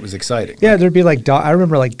week? And it was exciting. Yeah, there'd be like, I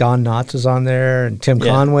remember like Don Knotts was on there and Tim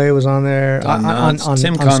Conway was on there. Don Knotts,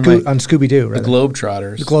 Tim Conway. On Scooby-Doo, right? The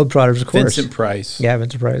Globetrotters. The Globetrotters, of course. Vincent Price. Yeah,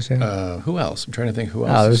 Vincent Price, yeah. Who else? I'm trying to think who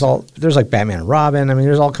else. There's like Batman and Robin. I mean,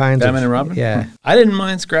 there's all kinds of. Batman and Robin? Yeah. I didn't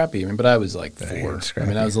mind Scrappy, but I was like 4. I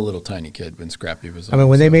mean, I was a little tiny kid when Scrappy was on. I mean,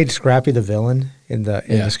 when they made Scrappy the villain in the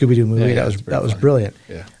Scooby-Doo movie, that was brilliant.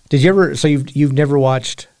 Yeah. Did you ever, so you've never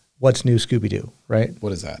watched What's New Scooby-Doo, right?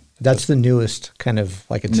 What is that? That's the newest kind of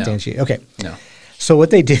like instantiate. No. Okay. No. So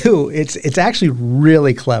what they do, it's actually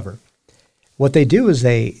really clever. What they do is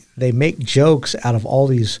they make jokes out of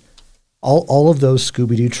all of those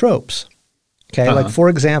Scooby-Doo tropes. Okay? Like for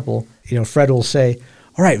example, Fred will say,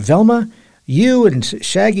 "All right, Velma, you and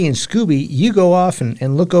Shaggy and Scooby, you go off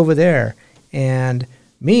and look over there, and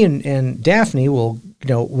me and Daphne will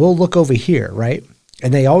look over here, right?"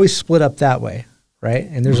 And they always split up that way, right?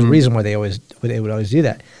 And there's a reason why they would always do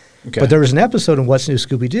that. Okay. But there was an episode in What's New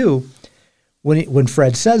Scooby-Doo when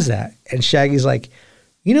Fred says that, and Shaggy's like,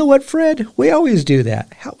 "You know what, Fred? We always do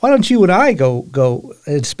that. Why don't you and I go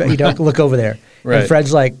and look over there?" Right. And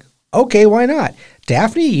Fred's like, "Okay, why not?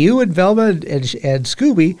 Daphne, you and Velma and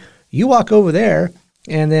Scooby, you walk over there,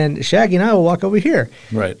 and then Shaggy and I will walk over here."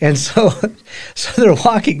 Right. And so they're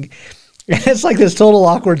walking. It's like this total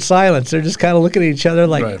awkward silence. They're just kind of looking at each other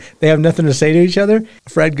like they have nothing to say to each other.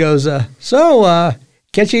 Fred goes,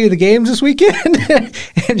 catch any of the games this weekend?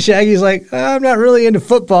 And Shaggy's like, "I'm not really into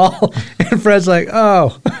football." And Fred's like,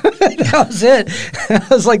 "Oh." That was it. That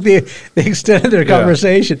was like the extent of their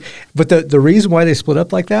conversation. But the reason why they split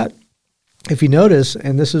up like that, if you notice,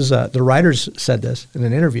 and this is the writers said this in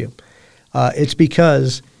an interview, it's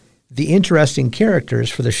because the interesting characters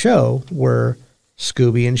for the show were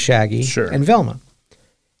Scooby and Shaggy and Velma.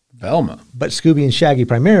 But Scooby and Shaggy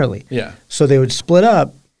primarily. Yeah. So they would split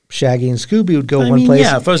up. Shaggy and Scooby would go one place.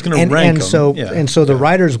 Yeah, if I was going to rank them. And so the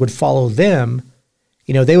writers would follow them.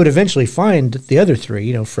 They would eventually find the other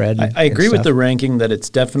three, Fred. I agree with the ranking that it's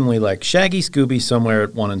definitely like Shaggy, Scooby somewhere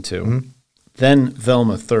at 1 and 2, then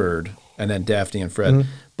Velma third, and then Daphne and Fred.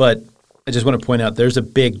 But I just want to point out there's a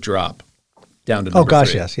big drop down to number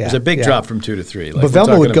 3. Yes, yeah. There's a big drop from 2 to 3. Like, but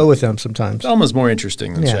Velma would go with them sometimes. Velma's more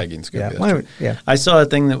interesting than Shaggy and Scooby. Yeah. I saw a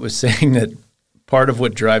thing that was saying that part of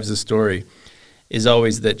what drives the story is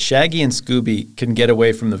always that Shaggy and Scooby can get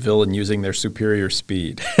away from the villain using their superior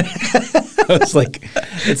speed. It's like,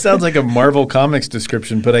 it sounds like a Marvel Comics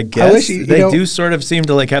description, but I guess they do sort of seem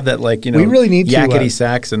to like have that like, we really need yakety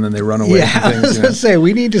sax and then they run away. Yeah, from things, I was going to say,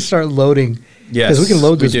 we need to start loading. Yes, because we can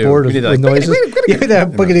load this board with noises.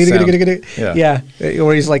 Yeah,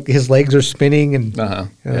 or he's like his legs are spinning and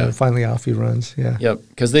finally off he runs. Yeah, yep.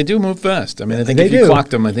 Because they do move fast. I mean, I think if you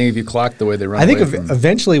clocked them, the way they run. I think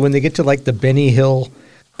eventually when they get to like the Benny Hill,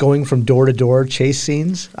 going from door to door chase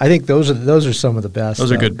scenes, I think those are some of the best.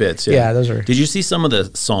 Those are good bits. Yeah, those are. Did you see some of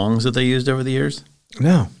the songs that they used over the years?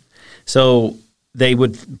 No. So they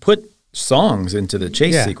would put songs into the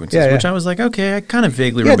chase sequences, which I was like, okay, I kind of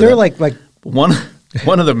vaguely remember. Yeah, they're that. like. One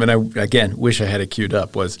of them, and I again wish I had it queued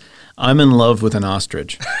up, was "I'm in love with an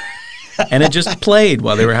ostrich," and it just played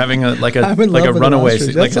while they were having a runaway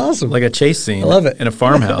scene, awesome. like a chase scene. I love it. In a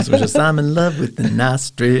farmhouse. It was just "I'm in love with an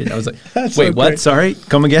ostrich." I was like, That's "Wait, so what? great. Sorry,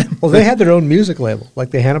 come again." Well, they had their own music label, like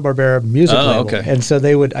the Hanna-Barbera music label, okay. and so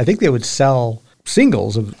I think they would sell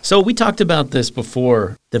singles of. So we talked about this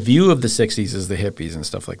before. The view of the 60s is the hippies and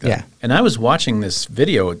stuff like that. Yeah. And I was watching this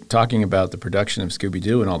video talking about the production of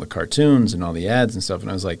Scooby-Doo and all the cartoons and all the ads and stuff, and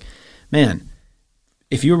I was like, man,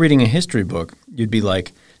 if you were reading a history book, you'd be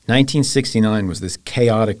like, 1969 was this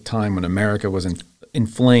chaotic time when America was in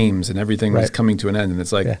flames and everything was coming to an end. And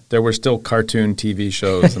it's like there were still cartoon TV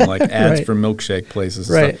shows and like ads for milkshake places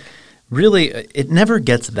and stuff. Really, it never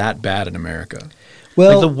gets that bad in America.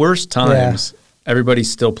 Well, like the worst times,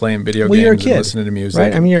 everybody's still playing video games you're a kid, and listening to music.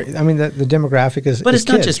 Right? I mean, the demographic is. But it's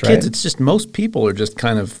not just right? kids. It's just most people are just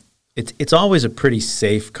kind of. It's always a pretty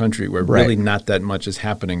safe country where really not that much is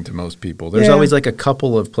happening to most people. There's always like a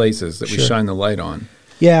couple of places that we shine the light on.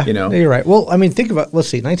 Yeah, you're right. Well, I mean, think about, let's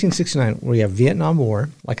see, 1969, we have Vietnam War.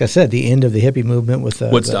 Like I said, the end of the hippie movement with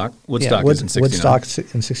Woodstock. Woodstock is in 69. Woodstock's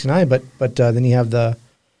in 69, but then you have the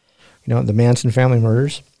Manson family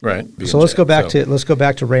murders. Right. So let's go back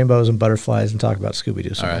to rainbows and butterflies and talk about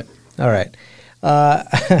Scooby-Doo. All right.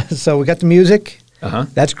 So we got the music.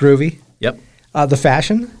 That's groovy. Yep. The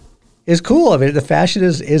fashion is cool. I mean, the fashion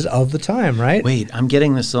is of the time, right? Wait, I'm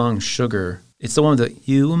getting the song "Sugar." It's the one with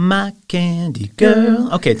the "You Are My Candy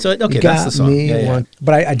Girl." Okay, that's the song.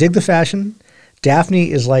 But I dig the fashion.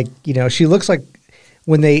 Daphne is like, she looks like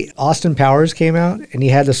when Austin Powers came out and he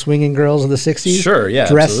had the swinging girls of the 60s. Sure, yeah,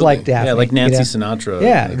 dressed absolutely. like Daphne. Yeah, like Nancy Sinatra.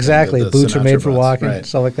 Yeah, exactly. Boots are made for walking, right.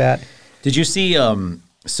 stuff like that. Did you see?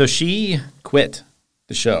 So she quit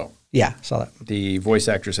the show. Yeah, saw that. The voice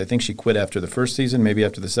actress, I think she quit after the first season, maybe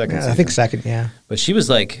after the second season. I think second, yeah. But she was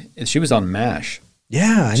on MASH.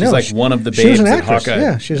 Yeah, I know. She's like one of the babes that Hawkeye.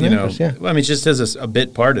 Yeah, she's an actress, yeah. I mean, she just has a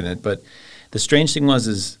bit part in it, but the strange thing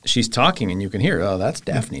is she's talking and you can hear, oh, that's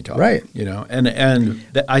Daphne talking. Right.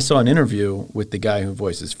 I saw an interview with the guy who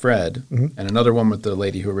voices Fred and another one with the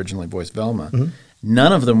lady who originally voiced Velma.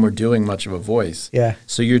 None of them were doing much of a voice. Yeah.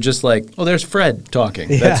 So you're just like, oh, there's Fred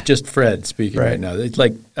talking. Yeah. That's just Fred speaking right now. It's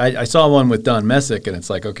like, I saw one with Don Messick, and it's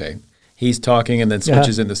like, okay, he's talking and then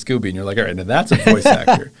switches into Scooby, and you're like, all right, now that's a voice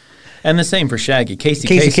actor. And the same for Shaggy. Casey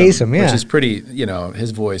Kasem, yeah. Which is pretty,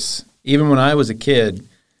 his voice. Even when I was a kid,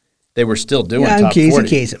 they were still doing top 40.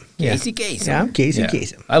 Kasem. Yeah. Casey Kasem. Yeah, I'm Casey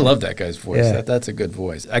Kasem. I love that guy's voice. Yeah. That's a good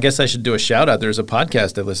voice. I guess I should do a shout out. There's a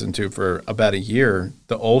podcast I listened to for about a year.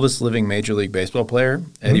 The oldest living Major League Baseball player,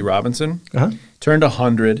 Eddie Robinson, turned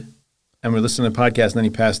 100. And we're listening to the podcast, and then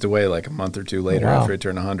he passed away like a month or two later after he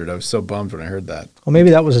turned 100. I was so bummed when I heard that. Well,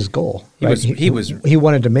 maybe that was his goal. He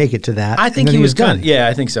wanted to make it to that. I think he was done. Yeah,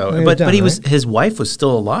 I think so. But his wife was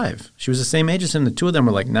still alive. She was the same age as him. The two of them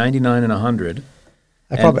were like 99 and 100.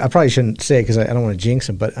 I probably shouldn't say it because I don't want to jinx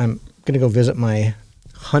him, but I'm going to go visit my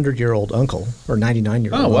 100-year-old uncle or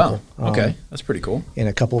 99-year-old uncle. Oh, wow. Okay. That's pretty cool. In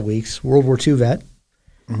a couple of weeks. World War II vet.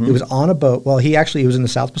 He was on a boat. Well, he was in the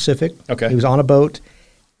South Pacific. Okay. He was on a boat.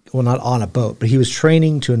 Well, not on a boat, but he was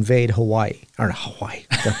training to invade Hawaii. Or not Hawaii.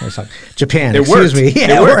 Japan. Excuse me.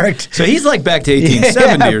 Yeah, it worked. So he's like back to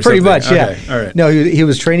 1870 or something. Pretty much, yeah. Okay. All right. No, he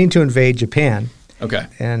was training to invade Japan. Okay.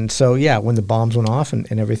 And so, when the bombs went off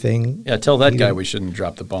and everything. Yeah, tell that guy we shouldn't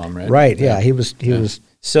drop the bomb, right? Right, yeah. He was.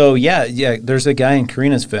 So, there's a guy in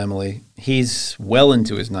Karina's family. He's well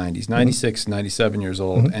into his 90s, 96, 97 years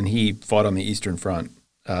old, and he fought on the Eastern Front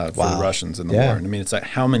for the Russians in the war. And I mean, it's like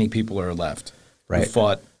how many people are left who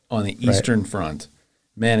fought on the Eastern Front,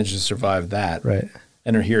 managed to survive that,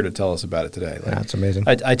 and are here to tell us about it today. That's amazing.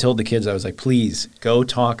 I told the kids, I was like, please go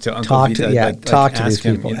talk to Uncle Vito. Talk to these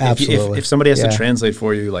people. Absolutely. If somebody has to translate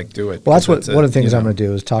for you, do it. Well, that's one of the things I'm going to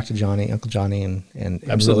do is talk to Uncle Johnny, and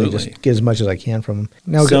absolutely really just get as much as I can from him.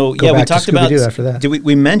 Now, we talked about after that. Did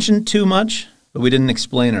we mention too much but we didn't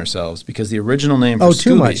explain ourselves because the original name for Scooby.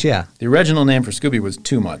 Too Much, yeah. The original name for Scooby was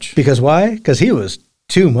Too Much. Because why? Because he was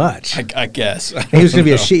too much. I guess. He was going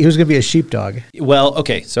to be he was going to be a sheepdog. Well,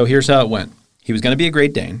 okay, so here's how it went. He was going to be a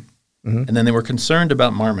Great Dane, and then they were concerned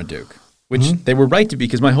about Marmaduke, which they were right to be,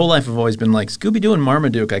 because my whole life I've always been like, Scooby-Doo and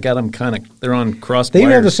Marmaduke, I got them they're on cross They even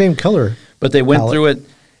wires. have the same color. But they went palette. through it,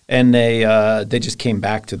 and they just came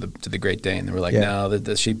back to the Great Dane. They were like, Yeah. no,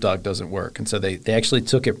 the sheepdog doesn't work. And so they actually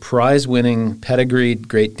took a prize-winning, pedigreed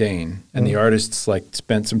Great Dane, and the artists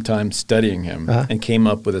spent some time studying him and came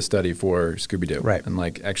up with a study for Scooby-Doo. Right. And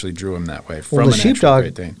actually drew him that way Well, from the an actual sheepdog-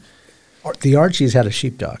 Great Dane. The Archies had a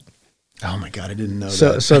sheepdog. Oh my God, I didn't know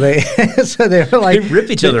So that. so they so they were like They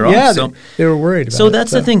rip each other off, Yeah, so- they were worried about it. So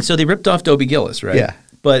that's the thing. So they ripped off Dobie Gillis, right? Yeah.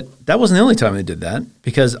 But that wasn't the only time they did that,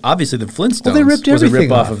 because obviously the Flintstones Well, they ripped was a everything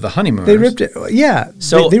rip-off off. of the Honeymooners. They ripped it. Yeah.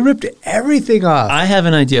 So- they ripped everything off. I have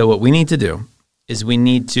an idea. What we need to do is we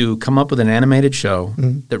need to come up with an animated show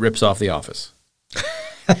that rips off The Office.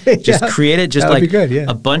 Just create it just that would like be good, yeah.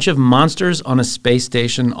 a bunch of monsters on a space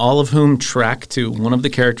station, all of whom track to one of the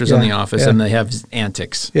characters on Yeah, The Office, yeah. and they have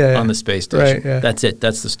antics Yeah, yeah. on the space station. Right, yeah. That's it.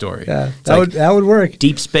 That's the story. Yeah, It's like that would work.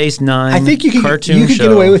 Deep Space Nine. I think you could cartoon get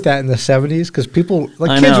show. away with that in the 70s because people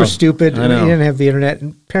I kids know. were stupid. I And know. you didn't have the internet,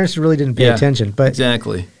 and parents really didn't pay Yeah, attention. But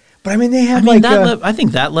exactly. I mean, they had I mean, like I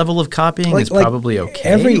think that level of copying is probably okay.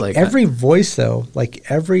 Every voice though, like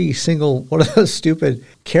every single one of those stupid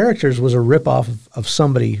characters was a ripoff of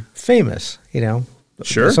somebody famous. You know,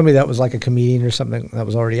 Sure. somebody that was like a comedian or something that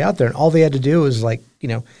was already out there, and all they had to do was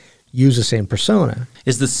use the same persona.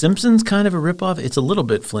 Is The Simpsons kind of a ripoff? It's a little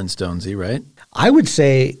bit Flintstonesy, right? I would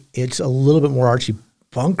say it's a little bit more Archie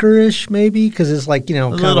Bunker-ish, maybe, because it's like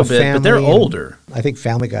kind little of a bit, family. but they're and older. I think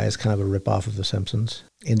Family Guy is kind of a ripoff of The Simpsons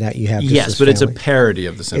in that you have just Yes, this but it's a family. parody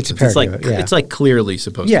of The Simpsons. parody like of it, yeah. it's like clearly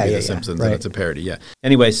supposed Yeah, to be yeah, The yeah, Simpsons, right. and it's a parody. Yeah.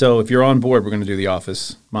 Anyway, so if you're on board, we're going to do The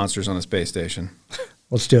Office, Monsters on a Space Station.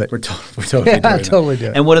 Let's do it. We're totally Yeah, doing it. totally do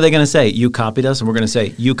it. And what are they going to say? You copied us, and we're going to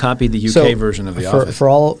say you copied the UK version of The Office. For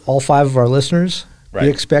all five of our listeners, Right. be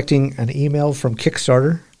expecting an email from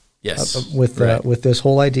Kickstarter Yes. with Right. with this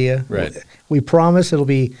whole idea. Right. We promise it'll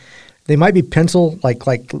be. They might be pencil like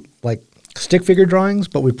stick figure drawings,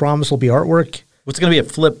 but we promise it'll be artwork. What's going to be a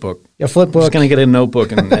flip book? A flip I'm book. just going to get a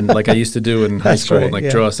notebook and like I used to do in high That's school, right, and like yeah.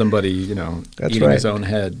 draw somebody, That's eating right. his own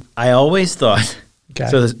head. I always thought, Okay.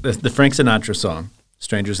 so the Frank Sinatra song,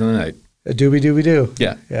 Strangers in the Night. A doobie doobie doo.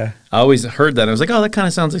 Yeah. Yeah. I always heard that. I was like, oh, that kind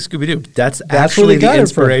of sounds like Scooby-Doo. That's where actually they got the it from.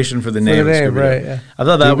 inspiration for the name of Scooby-Doo. right, yeah. I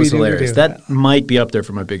thought that was Doobie-doo-doo. hilarious. That might be up there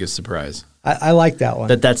for my biggest surprise. I like that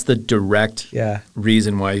one. That's the direct Yeah.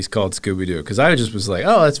 reason why he's called Scooby-Doo. Because I just was like,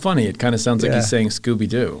 oh, that's funny. It kind of sounds like Yeah. he's saying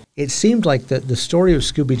Scooby-Doo. It seemed like the story of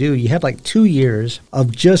Scooby Doo. You had like 2 years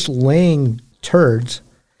of just laying turds.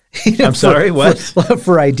 I'm sorry, what?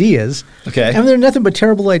 For ideas. Okay. I mean, they're nothing but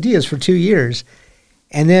terrible ideas for 2 years,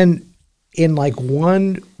 and then in like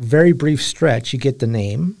one very brief stretch, you get the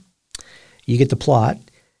name, you get the plot,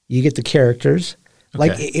 you get the characters.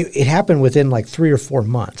 Like Okay. it happened within like 3 or 4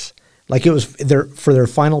 months. Like it was for their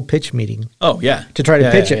final pitch meeting Oh, yeah. to try to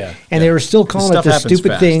Yeah, pitch yeah, it. yeah, And yeah. they were still calling it stuff the happens stupid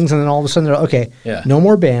fast. things. And then all of a sudden they're okay, Yeah. no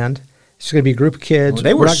more band. It's going to be a group of kids.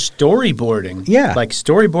 They We're were not- storyboarding. Yeah. Like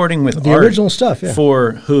storyboarding with The art original stuff, yeah.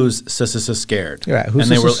 for Who's Scared. Yeah, Who's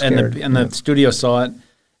and they were Scared, and the studio saw it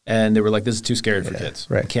and they were like, this is too scary for kids.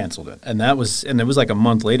 right. And canceled it. And it was like a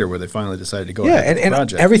month later where they finally decided to go yeah, ahead with and the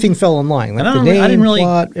project. everything fell in line. Like And the name, I didn't really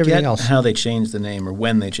plot, everything get else. how they changed the name or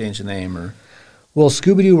when they changed the name or Well,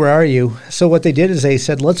 Scooby-Doo, where are you? So what they did is they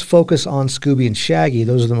said, let's focus on Scooby and Shaggy.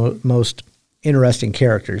 Those are the most interesting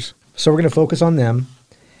characters. So we're going to focus on them,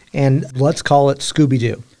 and let's call it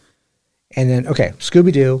Scooby-Doo. And then, okay,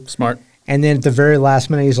 Scooby-Doo. smart. And then at the very last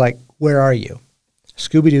minute, he's like, where are you?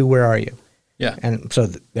 Scooby-Doo, where are you? Yeah. And so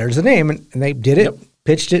there's the name, and they did it, Yep.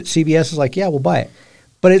 pitched it. CBS is like, yeah, we'll buy it.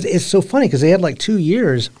 But it's so funny because they had like 2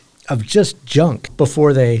 years of just junk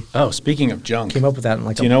before they Oh, speaking of junk. came up with that in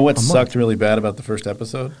like Do you know what a month. sucked really bad about the first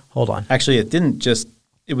episode? Hold on. Actually, it didn't just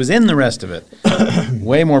it was in the rest of it.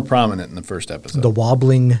 Way more prominent in the first episode. The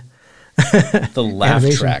wobbling. The laugh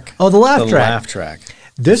animation. track. Oh, the laugh track. The laugh track.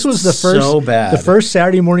 This was the first, So bad. the first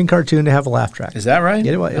Saturday morning cartoon to have a laugh track. Is that right?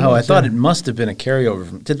 Yeah, it was, I thought yeah. it must have been a carryover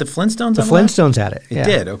from. Did the Flintstones? The have a laugh? Flintstones had it. It yeah.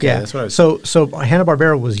 did, okay, Yeah. that's what I was- So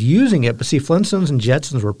Hanna-Barbera was using it, but see, Flintstones and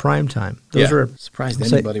Jetsons were prime time. Those Yeah. were Surprised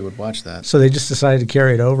so- anybody would watch that. So they just decided to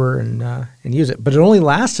carry it over and use it. But it only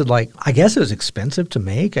lasted like, I guess it was expensive to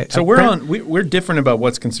make. So we're different about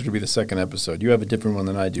what's considered to be the second episode. You have a different one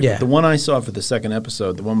than I do. Yeah. But the one I saw for the second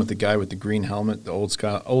episode, the one with the guy with the green helmet, the old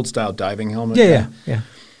style diving helmet, Yeah.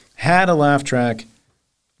 had a laugh track,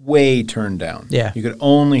 way turned down. Yeah. You could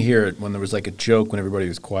only hear it when there was like a joke when everybody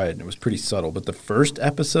was quiet, and it was pretty subtle. But the first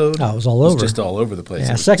episode it was all over. just all over the place. Yeah,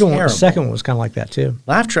 It was second terrible. one was kind of like that too.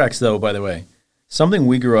 Laugh tracks, though, by the way, something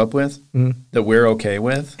we grew up with that we're okay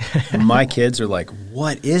with. My kids are like,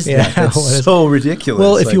 "What is that? what is- That's so ridiculous."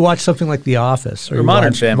 Well, if Like, you watch something like The Office or you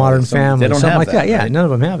Modern watch Family, Modern something- Family, they don't something have like that, that, yeah, right? none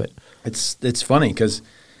of them have it. it's funny because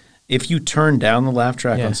if you turn down the laugh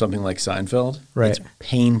track Yeah. on something like Seinfeld, Right. it's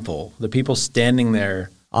painful. The people standing there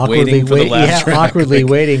Awkwardly waiting for the laugh yeah, track, awkwardly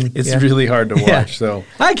waiting. It's Yeah. really hard to watch. Yeah. So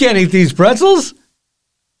I can't eat these pretzels.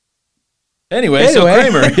 anyway, so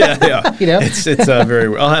Kramer, yeah. You know? it's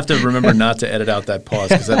very. I'll have to remember not to edit out that pause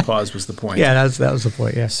because that pause was the point. Yeah, that was the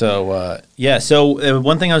point. Yeah. So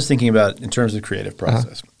one thing I was thinking about in terms of creative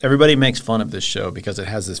process, everybody makes fun of this show because it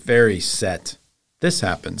has this very set. This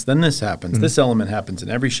happens, then this happens. This element happens in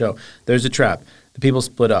every show. There's a trap. The people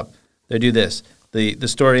split up. They do this. The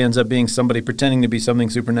story ends up being somebody pretending to be something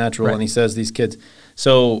supernatural, Right. and he says these kids.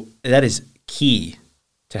 So that is key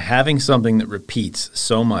to having something that repeats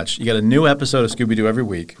so much. You got a new episode of Scooby-Doo every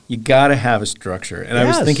week. You got to have a structure. And I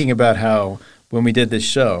was Yes. thinking about how when we did this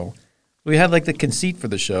show, we had like the conceit for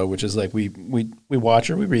the show, which is like we watch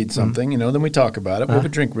or we read something, then we talk about it. We have a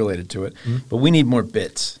drink related to it, but we need more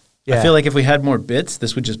bits. I Yeah. feel like if we had more bits,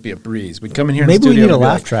 this would just be a breeze. We'd come in here in Maybe the we studio need a and be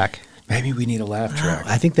laugh like, track. Maybe we need a laugh track.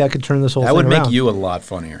 I think that could turn this whole That thing would make around. you a lot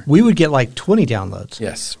funnier. We would get like 20 downloads.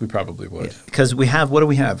 Yes, we probably would. Because we have, what do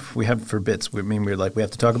we have? We have for bits. We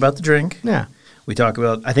have to talk about the drink. Yeah. We talk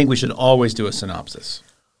about, I think we should always do a synopsis.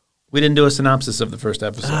 We didn't do a synopsis of the first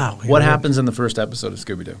episode. Oh, What yeah. happens in the first episode of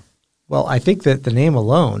Scooby-Doo? Well, I think that the name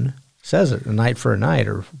alone says it, A Night for a Night,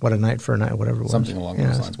 or What a Night for a Night, whatever it was. Something along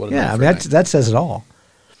those lines. What a yeah, Night I for mean, a that, Night. that says it all.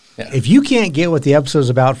 Yeah. If you can't get what the episode's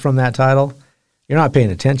about from that title, you're not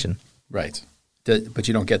paying attention. Right. But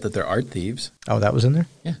you don't get that they're art thieves. Oh, that was in there?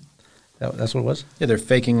 Yeah. That's what it was? Yeah, they're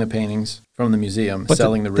faking the paintings from the museum, But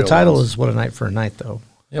selling the real The title ones. is What a Night for a Night, though.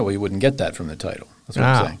 Yeah, well, you wouldn't get that from the title. That's what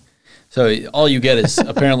Ah. I'm saying. So all you get is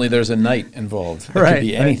apparently there's a night involved. It Right, could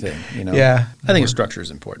be right. anything, Yeah. I think a structure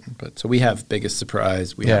is important. But so we have Biggest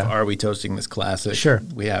Surprise. We have Yeah. Are We Toasting This Classic? Sure.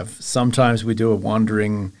 We have sometimes we do a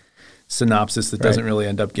wandering synopsis that doesn't Right. really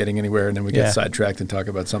end up getting anywhere, and then we Yeah. get sidetracked and talk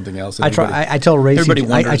about something else. I tell everybody Racy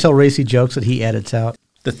wonders. jokes that he edits out.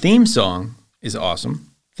 The theme song is awesome.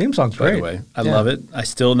 Theme song's By great. the way, I Yeah. love it. I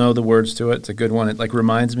still know the words to it. It's a good one. It like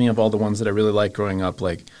reminds me of all the ones that I really liked growing up,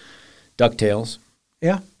 like DuckTales.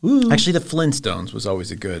 Yeah. Ooh. Actually, the Flintstones was always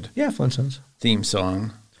a good Yeah, Flintstones. theme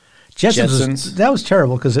song. Jetsons. That was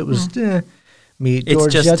terrible because it was meet It's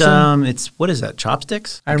George just Jetson. it's what is that?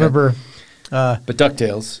 Chopsticks? I Okay. remember But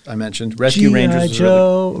DuckTales, I mentioned. Rescue G.I. Rangers was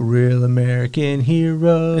Joe, real American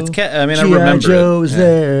hero. really, I G.I. remember Joe it. is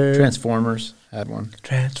there. Transformers had one.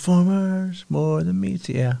 Transformers, more than meets.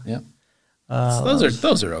 Yeah. Yeah. So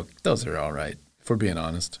those are all right. If we're being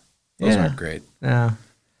honest, those Yeah. aren't great. No.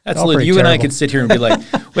 That's All pretty you and I terrible. could sit here and be like,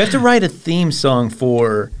 we have to write a theme song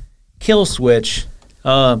for Kill Switch.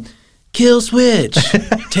 Kill Switch,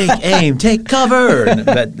 take aim, take cover. And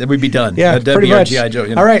that we'd be done. Yeah, That'd pretty be our much. G.I.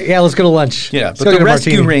 Joe. All right, yeah, let's go to lunch. Yeah, Let's but go the get a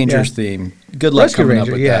Rescue martini. Rangers Yeah. theme. Good luck Rescue coming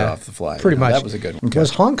Ranger, up with yeah. that off the fly. Pretty much. That was a good one. Was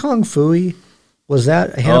Hong Kong Phooey, was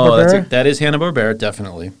that Oh, Hanna-Barbera? that is Hanna-Barbera,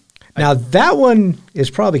 definitely. Now, that one is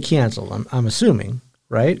probably canceled, I'm assuming,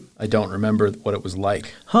 right? I don't remember what it was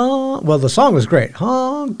like. Well, the song was great.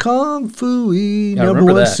 Hong Kong Phooey, Yeah, I number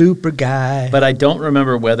remember one that. super guy. But I don't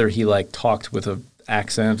remember whether he like talked with an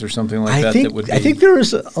accent or something like that. That would be, I think there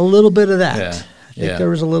was a little bit of that. Yeah, I think yeah. there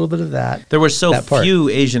was a little bit of that. there were so that part. few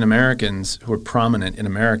Asian Americans who were prominent in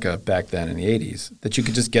America back then in the 80s that you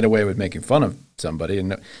could just get away with making fun of somebody.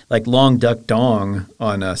 And like Long Duck Dong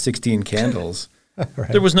on 16 Candles,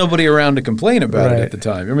 there was nobody around to complain about it Right. at the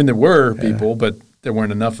time. I mean, there were people, but there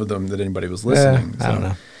weren't enough of them that anybody was listening. I don't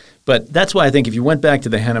know. But that's why I think if you went back to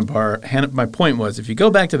the my point was if you go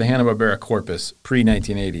back to the Hanna-Barbera corpus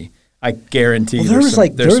pre-1980, I guarantee Well, there was some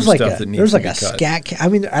like stuff that a, needs there was to like be a cut. scat. I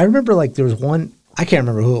mean, I remember like there was one. I can't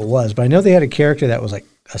remember who it was, but I know they had a character that was like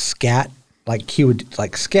a scat. Like he would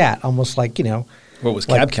like scat, almost like What was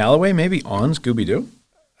like- Cab Calloway maybe on Scooby-Doo?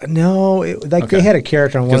 No, Okay. they had a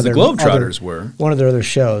character on one of Because their the Globetrotters were. one of their other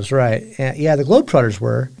shows, right? Yeah, the Globetrotters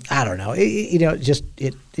were. I don't know. It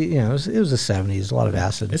was the 70s. A lot of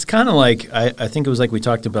acid. It's kind of like I think it was like we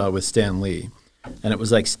talked about with Stan Lee, and it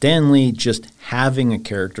was like Stan Lee just having a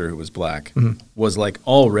character who was black was like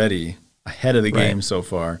already ahead of the game Right. so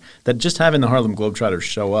far. That just having the Harlem Globetrotters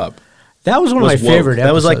show up That was one of my was woke. favorite episodes.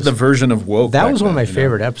 That was like the version of woke. That back was one of my then, you know?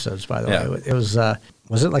 favorite episodes, by the Yeah. way. It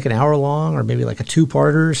was it like an hour long or maybe like a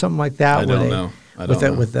two-parter or something like that? I don't know. I with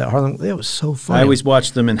don't know. with the Harlem, it was so funny. I always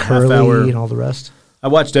watched them in Curly half-hour and all the rest. I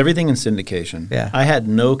watched everything in syndication. Yeah. I had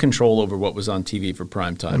no control over what was on TV for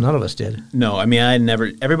prime time. Well, none of us did. No, I mean, I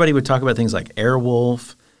never. Everybody would talk about things like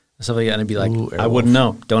Airwolf and stuff like that, and I'd be like, I wouldn't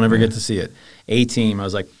know. Don't ever get to see it. A-Team, I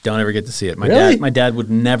was like, don't ever get to see it. My dad would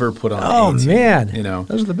never put on Oh, A-Team. man. You know,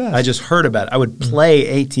 Those are the best. I just heard about it. I would play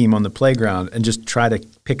A-Team on the playground and just try to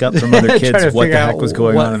pick up from other Try to kids what the figure heck out was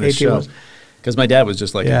going what on in the A-Team show. was. Because my dad was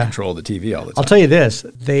just like Yeah. in control of the TV all the time. I'll tell you this: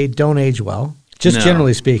 they don't age well. Just No.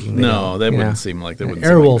 generally speaking. They No, don't, that you wouldn't know. seem like that. Wouldn't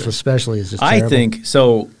Airwolf seem like especially is just I terrible. think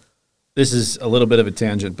so. This is a little bit of a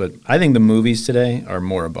tangent, but I think the movies today are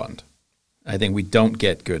moribund. I think we don't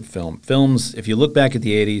get good films. If you look back at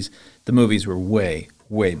the '80s, the movies were way,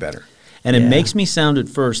 way better. And it Yeah. makes me sound at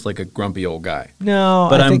first like a grumpy old guy. No,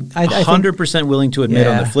 But I I'm think, I think 100% willing to admit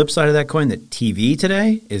on the Yeah. flip side of that coin that TV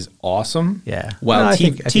today is awesome. Yeah. While No, I TV,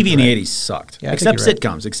 think TV in you're the right. 80s sucked. Yeah, I think except you're right.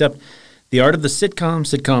 sitcoms. Except the art of the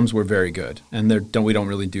sitcoms were very good. And we don't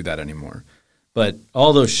really do that anymore. But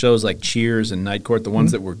all those shows like Cheers and Night Court, the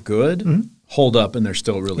ones that were good, hold up and they're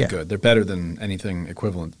still really Yeah. good. They're better than anything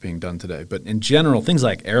equivalent being done today. But in general, things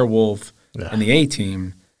like Airwolf and the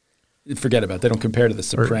A-Team, forget about it. They don't compare to the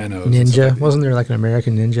Sopranos. and stuff Ninja. like that. Wasn't there like an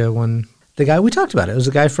American Ninja one? The guy we talked about it was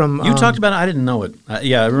the guy from You talked about it. I didn't know it.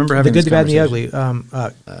 Yeah, I remember The having Good, this the Bad, and the conversation.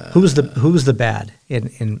 Ugly. Who was the bad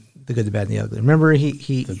in The Good, the Bad, and the Ugly? Remember he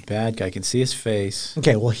The bad guy. I can see his face.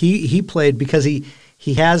 okay. Well, he played because he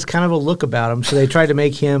has kind of a look about him, so they tried to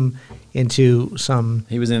make him into some.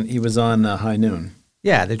 He was on High Noon.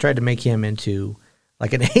 Yeah, they tried to make him into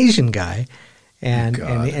like an Asian guy, and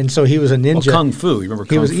God. and so he was a ninja. Well, Kung Fu. You remember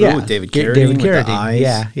Kung Fu with David Carradine? David with the Carradine. eyes?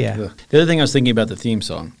 Yeah, yeah. Ugh. The other thing I was thinking about the theme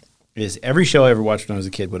song is every show I ever watched when I was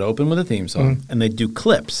a kid would open with a theme song, and they'd do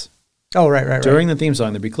clips. Oh, right. During the theme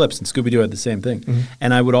song, there'd be clips, and Scooby-Doo had the same thing.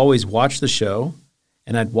 And I would always watch the show,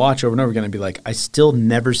 and I'd watch over and over again and be like, I still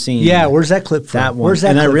never seen Yeah, where's that clip from? that one. Where's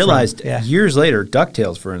that and I clip from? realized Yeah. years later,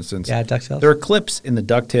 DuckTales, for instance, Yeah, DuckTales. there are clips in the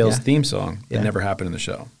DuckTales Yeah. theme song that Yeah. never happened in the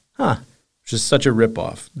show. Huh. Which is such a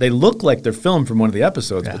ripoff. They look like they're filmed from one of the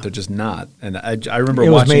episodes, Yeah. but they're just not. And I remember It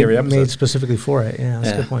was watching every episode. made specifically for it. Yeah, that's a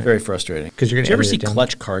Yeah, good point. very frustrating. 'Cause you're gonna Did you ever edit see it down.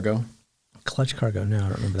 Clutch Cargo? Clutch Cargo. No, I don't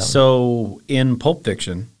remember that one. So in Pulp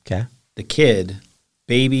Fiction, Okay. the kid,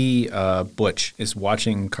 baby Butch, is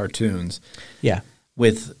watching cartoons Yeah.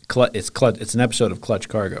 with it's an episode of Clutch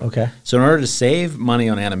Cargo. Okay. So in order to save money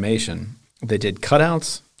on animation, they did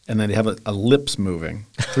cutouts and then they have a lips moving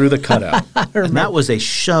through the cutout. And that was a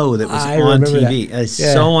show that was I on remember TV. that. It's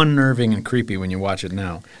Yeah. so unnerving and creepy when you watch it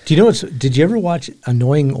now. Do you know did you ever watch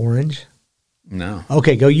Annoying Orange? No.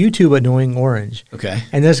 Okay, go YouTube Annoying Orange. Okay.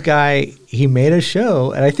 And this guy, he made a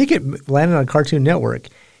show, and I think it landed on Cartoon Network,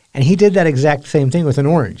 and he did that exact same thing with an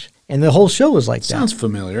orange. And the whole show was like that. Sounds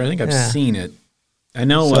familiar. I think I've Yeah. seen it. I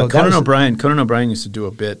know So that Conan was- O'Brien used to do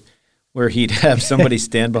a bit where he'd have somebody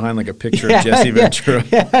stand behind like a picture Yeah, of Jesse yeah. Ventura.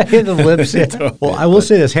 Yeah, the lips. Yeah. Totally. Well, I will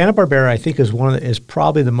say this: Hanna-Barbera, I think, is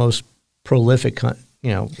probably the most prolific. I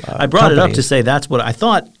brought it up to companies. say that's what I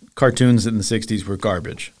thought cartoons in the 60s were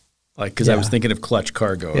garbage. Like, because I Yeah. was thinking of Clutch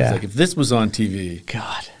Cargo. I was Yeah. like, if this was on TV,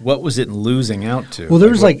 God. what was it losing out to? Well, there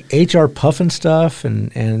was what- like H.R. Puffin stuff, and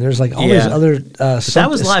there's like all Yeah. these other. But that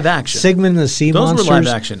was live action. Sigmund and the Sea those Monsters. were live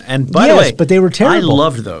action. And by the Yes, way, but they were terrible. I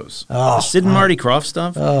loved those. Oh, the Sid and Marty Krofft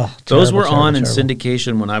stuff. Oh, those terrible, were on in terrible.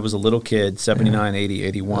 syndication when I was a little kid, 79, 80,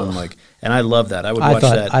 81. Like, and I loved that. I would watch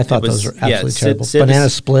that. I thought It was- those were absolutely Sid- terrible. Sid the- Banana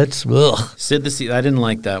Splits. Ugh. Sid the Sea. I didn't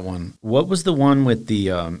like that one. What was the one with the?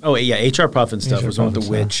 H.R. Puffin stuff. H.R. Was the one with the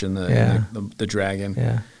Puffin witch stuff. and the, Yeah. and the dragon.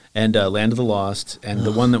 Yeah. And Land of the Lost, and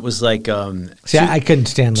the one that was like See, I couldn't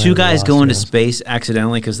stand two Land of the guys Lost, going to yeah. space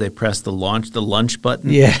accidentally because they pressed the lunch button.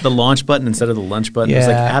 Yeah. the launch button instead of the lunch button. It was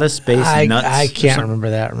like out of space nuts. I or can't something. remember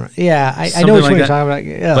that. Yeah, I know Something what like you're that.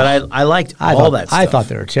 talking about. Ugh. But I liked I all thought- that stuff. I thought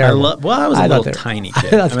they were terrible. I was a I thought little they were- tiny I kid.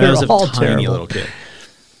 thought they I was were a all tiny terrible. little kid.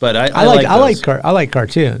 But I I like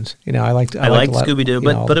cartoons. You know, I liked Scooby Doo,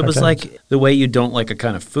 but it was like the way you don't like a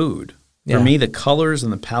kind of food. For Yeah. me, the colors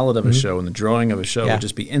and the palette of a show and the drawing of a show Yeah. would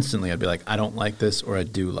just be instantly. I'd be like, I don't like this, or I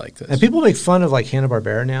do like this. And people make fun of like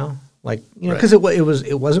Hanna-Barbera now, like because it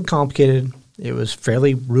wasn't complicated. It was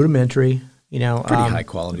fairly rudimentary. You know, Pretty high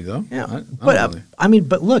quality though. Yeah, Really.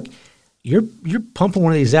 but look, you're pumping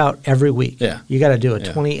one of these out every week. Yeah. You got to do a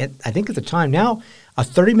Yeah. 20. I think at the time now, a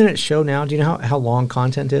 30-minute show now. Do you know how long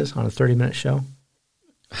content is on a 30-minute show?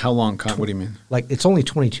 How long? What do you mean? Like it's only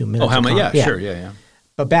 22 minutes. Oh, how of many? con- Yeah, sure, yeah.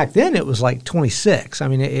 But back then it was like 26. I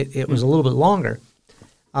mean, it was a little bit longer.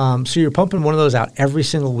 So you're pumping one of those out every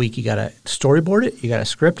single week. You got to storyboard it. You got to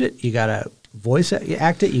script it. You got to voice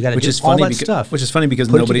act it. You got to Which do is all funny. that stuff. Which is funny because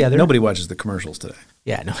Put it together. nobody watches the commercials today.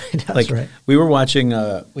 Yeah, no, that's Like right. we were watching.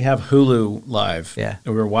 We have Hulu Live. Yeah.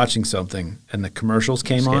 And we were watching something, and the commercials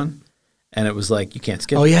came Skip. on, and it was like, you can't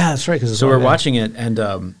skip. Oh yeah, that's right. So we're watching it,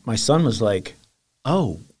 and my son was like,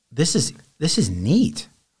 "Oh, this is neat.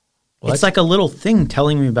 It's like a little thing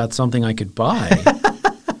telling me about something I could buy."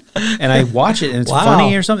 And I watch it, and it's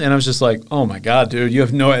funny or something. And I was just like, "Oh my god, dude, you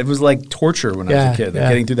have no." It was like torture when I was a kid, like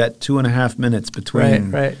getting through that 2.5 minutes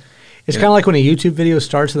between. Right. It's kind of like when a YouTube video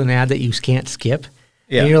starts with an ad that you can't skip.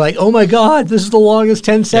 Yeah. And you're like, "Oh my god, this is the longest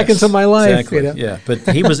 10 seconds of my life." Exactly. You know? Yeah, but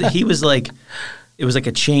he was like, it was like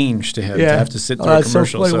a change to him to have to sit through a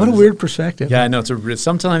commercial. So what a weird perspective. Yeah, I know.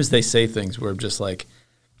 Sometimes they say things where I'm just like,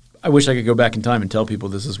 I wish I could go back in time and tell people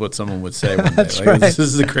this is what someone would say one day. That's like, right. This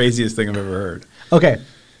is the craziest thing I've ever heard. Okay,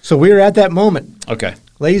 so we're at that moment, Okay.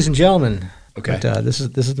 ladies and gentlemen. Okay. But, this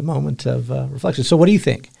is the moment of reflection. So what do you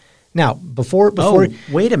think? Now, before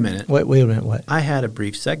wait a minute. wait a minute. What? I had a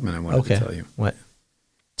brief segment I wanted to tell you. What?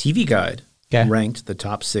 TV Guide Okay. ranked the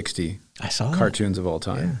top 60 I saw that. cartoons of all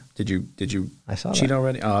time. Yeah. Did you I saw cheat that.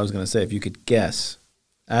 already? Oh, I was going to say, if you could guess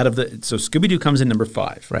out of so Scooby-Doo comes in number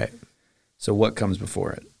 5. Right. So what comes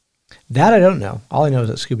before it? That I don't know. All I know is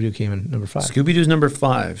that Scooby-Doo came in number 5. Scooby-Doo's number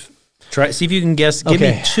 5. See if you can guess. Give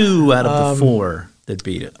Okay. me 2 out of the 4 that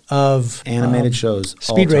beat it. Of Animated shows.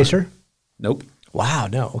 all Speed time. Racer. Nope. Wow.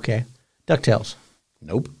 No. Okay. DuckTales.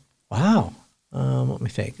 Nope. Wow. Let me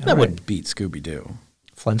think. That wouldn't beat Scooby-Doo.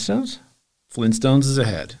 Flintstones. Flintstones is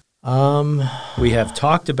ahead. We have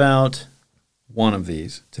talked about one of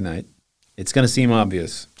these tonight. It's going to seem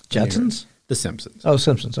obvious. Jetsons. The Simpsons. Oh,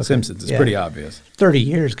 Simpsons. Okay. Simpsons is Yeah. pretty obvious. 30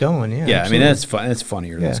 years going. Yeah. Yeah, I mean absolutely. that's fun. That's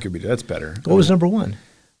funnier Yeah. than Scooby-Doo. That's better. What was number 1?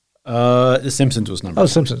 The Simpsons was number 1.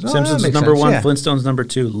 Simpsons. Oh, that Simpsons was makes number sense, 1. yeah. Flintstones number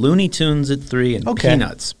 2. Looney Tunes at 3, and Okay.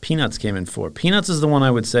 Peanuts. Peanuts came in 4. Peanuts is the one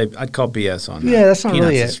I would say I'd call BS on. Yeah, that's not Peanuts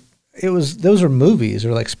really is- it. It was those are movies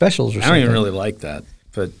or like specials or I something. don't even really like that,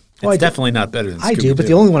 but it's Well, I do- definitely not better than Scooby-Doo. I do, but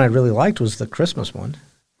the only one I really liked was the Christmas one.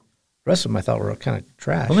 The rest of them I thought were kind of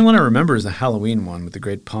trash. The only one I remember is the Halloween one with the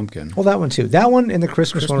Great Pumpkin. Well, that one too. That one and the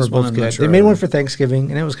Christmas one were Christmas one, both I'm not good. sure They I made one remember. for Thanksgiving,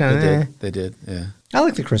 and it was kind of. They did, yeah. I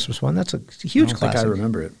like the Christmas one. That's a I huge don't classic. think I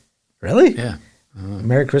remember it. Really? Yeah,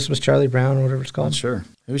 Merry Christmas, Charlie Brown, or whatever it's called. not sure.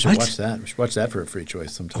 Maybe we should What? watch that. We should watch that for a free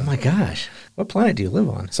choice sometime. Oh my gosh, what planet do you live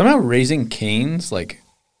on? Somehow Raising Cane's, like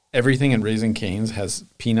everything in Raising Cane's has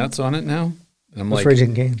peanuts on it now. And I'm What's like,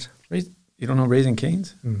 Raising Cane's? You don't know Raising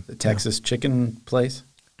Cane's? The Texas chicken place?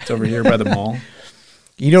 It's over here by the mall.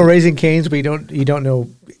 You know Raising Cane's, but you don't know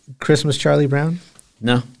Christmas, Charlie Brown.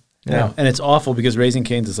 No. No. No. And it's awful because Raising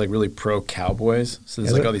Cane's is like really pro cowboys. So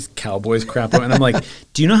there's Is like it? all these cowboys crap. And I'm like,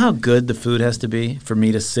 do you know how good the food has to be for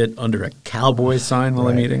me to sit under a cowboy sign while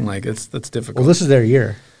I'm Right. eating? Like that's difficult. Well, this is their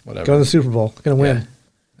year. Whatever. Go to the Super Bowl. Going to win.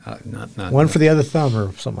 Yeah. Not One for the other thumb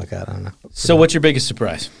or something like that. I don't know. So what's your biggest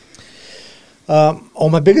surprise?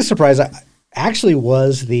 My biggest surprise actually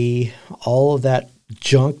was all of that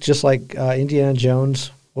junk, just like Indiana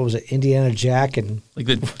Jones. What was it? Indiana Jack and Like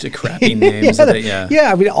the crappy names.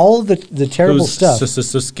 yeah. I mean, all of the terrible Who's stuff.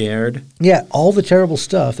 So scared. Yeah, all the terrible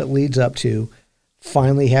stuff that leads up to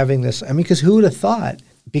finally having this. I mean, because who would have thought?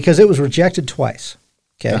 Because it was rejected twice.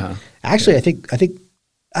 Okay, Uh-huh. actually,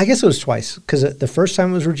 I guess it was twice. Because the first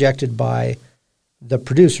time it was rejected by the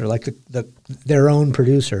producer, like their own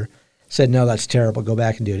producer, said no, that's terrible. Go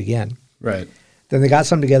back and do it again. Right. Then they got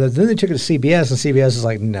some together. Then they took it to CBS, and CBS is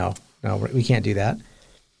like, no, we can't do that.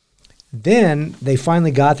 Then they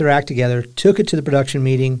finally got their act together, took it to the production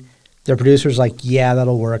meeting. Their producer's like, yeah,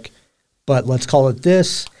 that'll work, but let's call it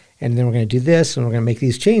this, and then we're going to do this, and we're going to make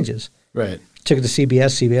these changes. Right. Took it to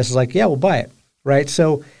CBS. CBS is like, yeah, we'll buy it. Right?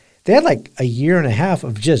 So they had like a year and a half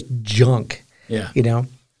of just junk, Yeah.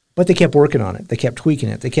 but they kept working on it. They kept tweaking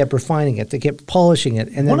it. They kept refining it. They kept polishing it.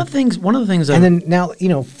 And then, One of the things. and then now,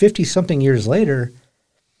 50-something years later,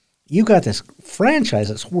 you got this franchise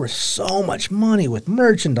that's worth so much money with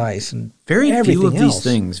merchandise and very few of everything else.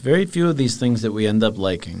 these things that we end up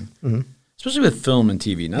liking, especially with film and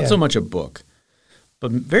TV. Not Yeah. so much a book,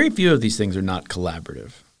 but very few of these things are not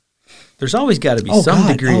collaborative. There's always got to be some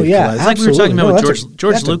God. degree Oh, of yeah, It's like we were talking absolutely. about No, with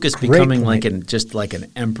George that's a Lucas great becoming point. like an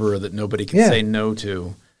emperor that nobody can Yeah. say no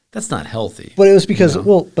to. That's not healthy. But it was because,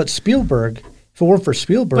 but Spielberg, if it weren't for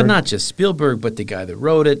Spielberg. But not just Spielberg, but the guy that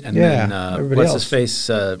wrote it, and Yeah, then everybody what's else. his face?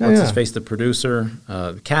 Yeah. His face? The producer,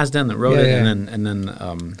 Kasdan that wrote Yeah, it, yeah. and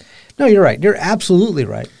then No, you're right. You're absolutely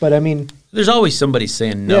right. But I mean, there's always somebody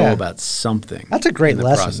saying no Yeah. about something. that's a great in the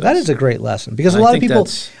lesson. process. That is a great lesson because I a lot think of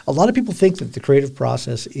that's- people think that the creative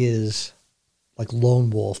process is like lone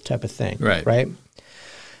wolf type of thing. Right. Right.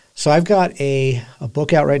 So I've got a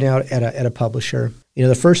book out right now at a publisher.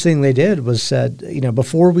 The first thing they did was said,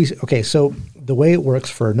 before so the way it works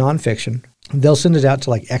for nonfiction, they'll send it out to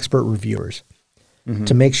like expert reviewers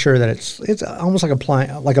to make sure that it's almost like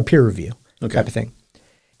applying like a peer review Okay. type of thing.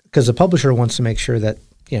 because the publisher wants to make sure that,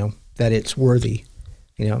 that it's worthy,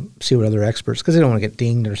 see what other experts, because they don't want to get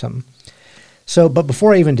dinged or something. So, but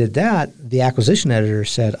before I even did that, the acquisition editor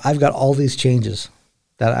said, I've got all these changes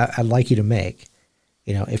that I'd like you to make.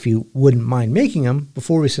 If you wouldn't mind making them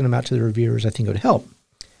before we send them out to the reviewers, I think it would help.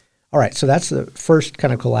 All right, so that's the first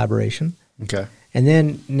kind of collaboration. Okay. And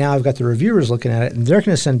then now I've got the reviewers looking at it, and they're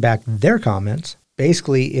going to send back their comments.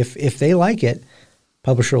 Basically, if they like it,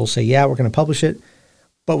 publisher will say, yeah, we're going to publish it,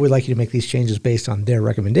 but we'd like you to make these changes based on their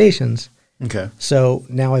recommendations. Okay. So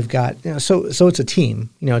now I've got, so it's a team,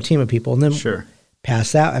 a team of people. And then Sure.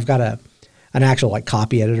 past that, I've got an actual like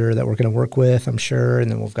copy editor that we're going to work with, I'm sure.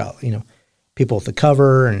 And then we've got, people with the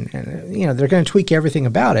cover and they're going to tweak everything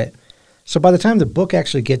about it. So by the time the book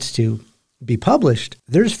actually gets to be published,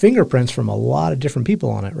 there's fingerprints from a lot of different people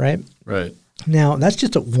on it, right? Right. Now, that's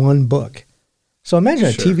just one book. So imagine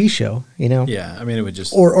a TV show, Yeah, I mean, it would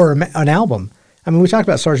just... Or an album. I mean, we talked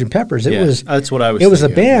about Sgt. Pepper's. That's what I was It was a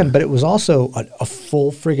thinking, band, but it was also a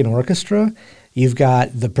full friggin' orchestra. You've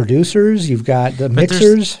got the producers. You've got the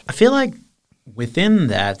mixers. I feel like within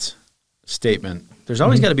that statement, there's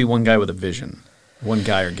always got to be one guy with a vision, one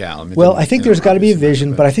guy or gal. I think there's got to be a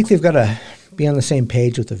vision, but I think they've got to be on the same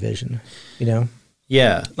page with the vision,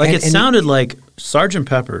 Yeah. It sounded like Sgt.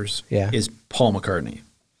 Pepper's is Paul McCartney.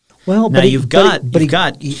 Well, now you've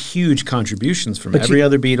got huge contributions from every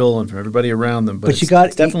other Beatle and from everybody around them, but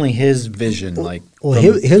it's definitely his vision. His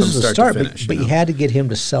was the start, but you had to get him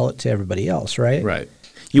to sell it to everybody else, right? Right.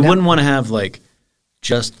 You wouldn't want to have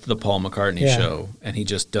just the Paul McCartney show, and he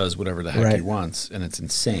just does whatever the heck he wants, and it's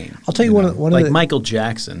insane. I'll tell you one of the, Michael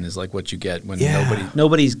Jackson is what you get when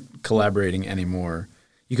nobody's collaborating anymore.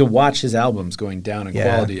 You can watch his albums going down in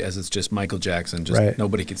quality as it's just Michael Jackson.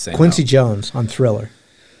 Nobody could say Quincy Jones on Thriller.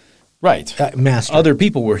 Right. Master. Other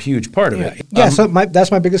people were a huge part of it. Yeah, so that's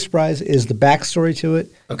my biggest surprise is the backstory to it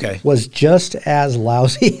was just as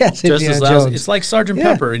lousy as Indiana Jones. It's like Sgt.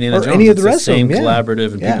 Pepper, Indiana Jones. Any of the rest of them. Same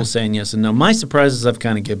collaborative and people saying yes and no. My surprises, I've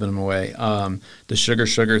kind of given them away. The Sugar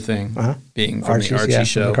thing being from the Archie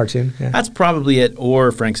show. From the cartoon. Yeah. That's probably it.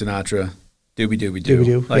 Or Frank Sinatra, Doobie Doobie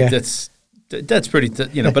Doo. That's pretty,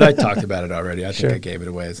 but I talked about it already. I think I gave it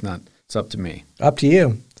away. It's up to me. Up to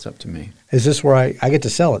you. It's up to me. Is this where I get to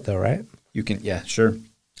sell it though, right? You can, sure.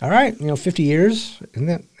 All right, 50 years,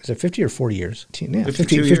 is it 50 or 40 years? Yeah,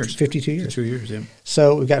 52 years. 52 years. 52 years, yeah.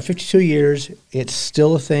 So we've got 52 years. It's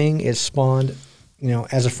still a thing. It's spawned,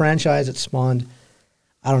 as a franchise, it's spawned,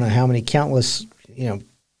 I don't know how many countless,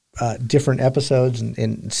 different episodes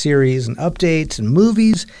and series and updates and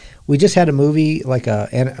movies. We just had a movie, like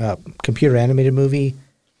a computer animated movie,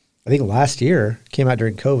 I think last year, came out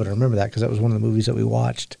during COVID. I remember that because that was one of the movies that we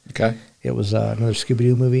watched. Okay. It was another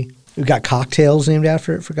Scooby-Doo movie. We've got cocktails named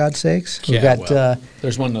after it, for God's sakes. We've got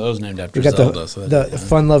there's one of those named after Zelda. We've got the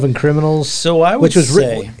Fun-Loving Criminals. So I would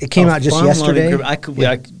say it came out just yesterday.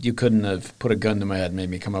 You couldn't have put a gun to my head and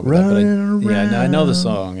made me come up with that. But I know the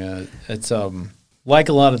song. It's like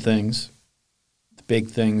a lot of things, the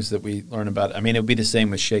big things that we learn about. I mean, it would be the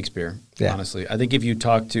same with Shakespeare. Honestly, I think if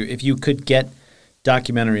you could get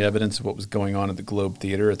documentary evidence of what was going on at the Globe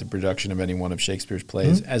Theater at the production of any one of Shakespeare's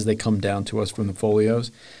plays as they come down to us from the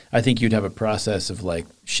folios, I think you'd have a process of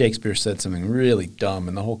Shakespeare said something really dumb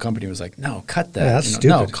and the whole company was like, no, cut that. That's stupid.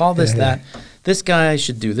 No, call this that. This guy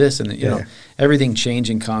should do this. And, everything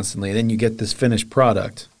changing constantly. And then you get this finished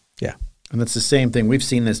product. Yeah. And it's the same thing. We've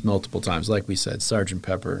seen this multiple times. Like we said, Sgt.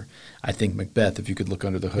 Pepper, I think Macbeth, if you could look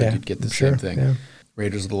under the hood, you'd get the same thing. Yeah.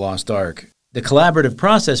 Raiders of the Lost Ark. The collaborative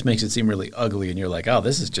process makes it seem really ugly, and you're like, oh,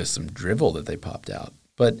 this is just some drivel that they popped out.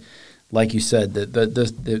 But like you said,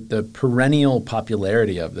 the perennial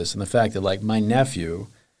popularity of this and the fact that, my nephew,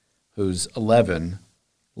 who's 11,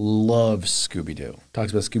 loves Scooby-Doo,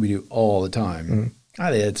 talks about Scooby-Doo all the time.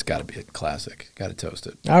 I think it's got to be a classic. Got to toast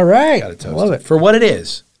it. All right. Got to toast Love it. For what it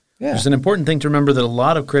is. Yeah. There's an important thing to remember that a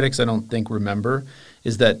lot of critics, I don't think, remember,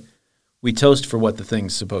 is that we toast for what the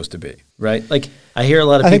thing's supposed to be, right? I hear a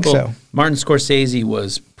lot of people. Think so. Martin Scorsese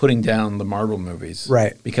was putting down the Marvel movies,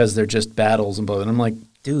 right? Because they're just battles and blah. And I'm like,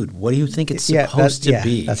 dude, what do you think it's supposed to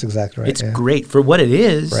be? That's exactly right. It's great for what it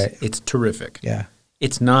is. Right. It's terrific. Yeah.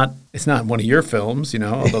 It's not one of your films,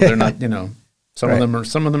 although they're not, some of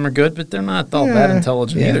them are good, but they're not all that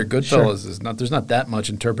intelligent either. Goodfellas is not. There's not that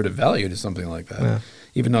much interpretive value to something like that,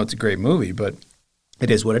 even though it's a great movie. But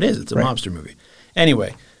it is what it is. It's a mobster movie.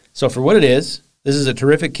 Anyway. So for what it is, this is a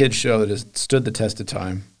terrific kids show that has stood the test of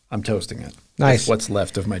time. I'm toasting it. Nice. With what's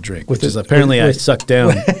left of my drink, which is apparently I sucked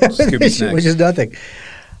down Scooby Snacks. Which is nothing.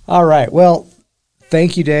 All right. Well,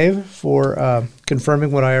 thank you, Dave, for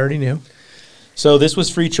confirming what I already knew. So this was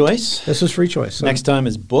free choice. This was free choice. So next time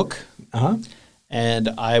is book. Uh-huh. And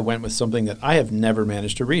I went with something that I have never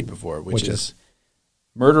managed to read before, which is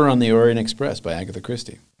Murder on the Orient Express by Agatha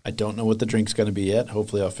Christie. I don't know what the drink's going to be yet.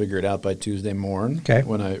 Hopefully I'll figure it out by Tuesday morning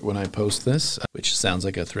when I post this, which sounds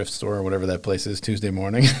like a thrift store or whatever that place is, Tuesday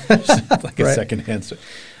morning. Like a secondhand store.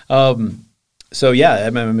 So yeah,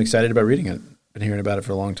 I'm excited about reading it. Been hearing about it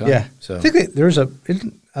for a long time. Yeah. So I think there's a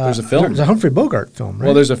film. There's a Humphrey Bogart film, right?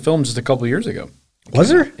 Well, there's a film just a couple years ago. Was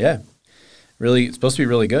there? Yeah. Really, it's supposed to be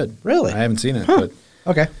really good. Really? I haven't seen it. But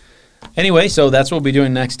okay. Anyway, so that's what we'll be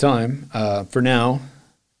doing next time. For now,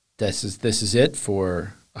 this is it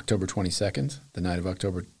for October 22nd, the night of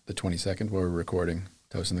October the 22nd, where we're recording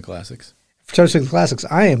Toasting the Classics. For Toasting the Classics,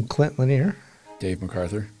 I am Clint Lanier. Dave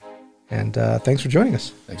MacArthur. And thanks for joining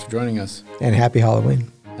us. Thanks for joining us. And happy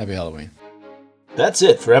Halloween. Happy Halloween. That's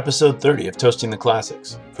it for episode 30 of Toasting the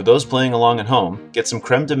Classics. For those playing along at home, get some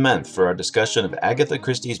creme de menthe for our discussion of Agatha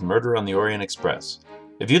Christie's Murder on the Orient Express.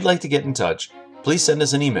 If you'd like to get in touch, please send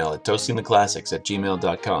us an email at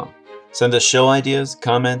toastingtheclassics@gmail.com. Send us show ideas,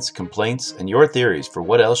 comments, complaints, and your theories for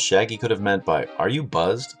what else Shaggy could have meant by Are You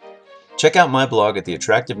Buzzed? Check out my blog at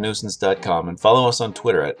theattractivenuisance.com and follow us on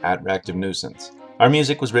Twitter at @attractivenuisance. Our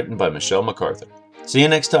music was written by Michelle MacArthur. See you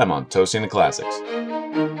next time on Toasting the Classics.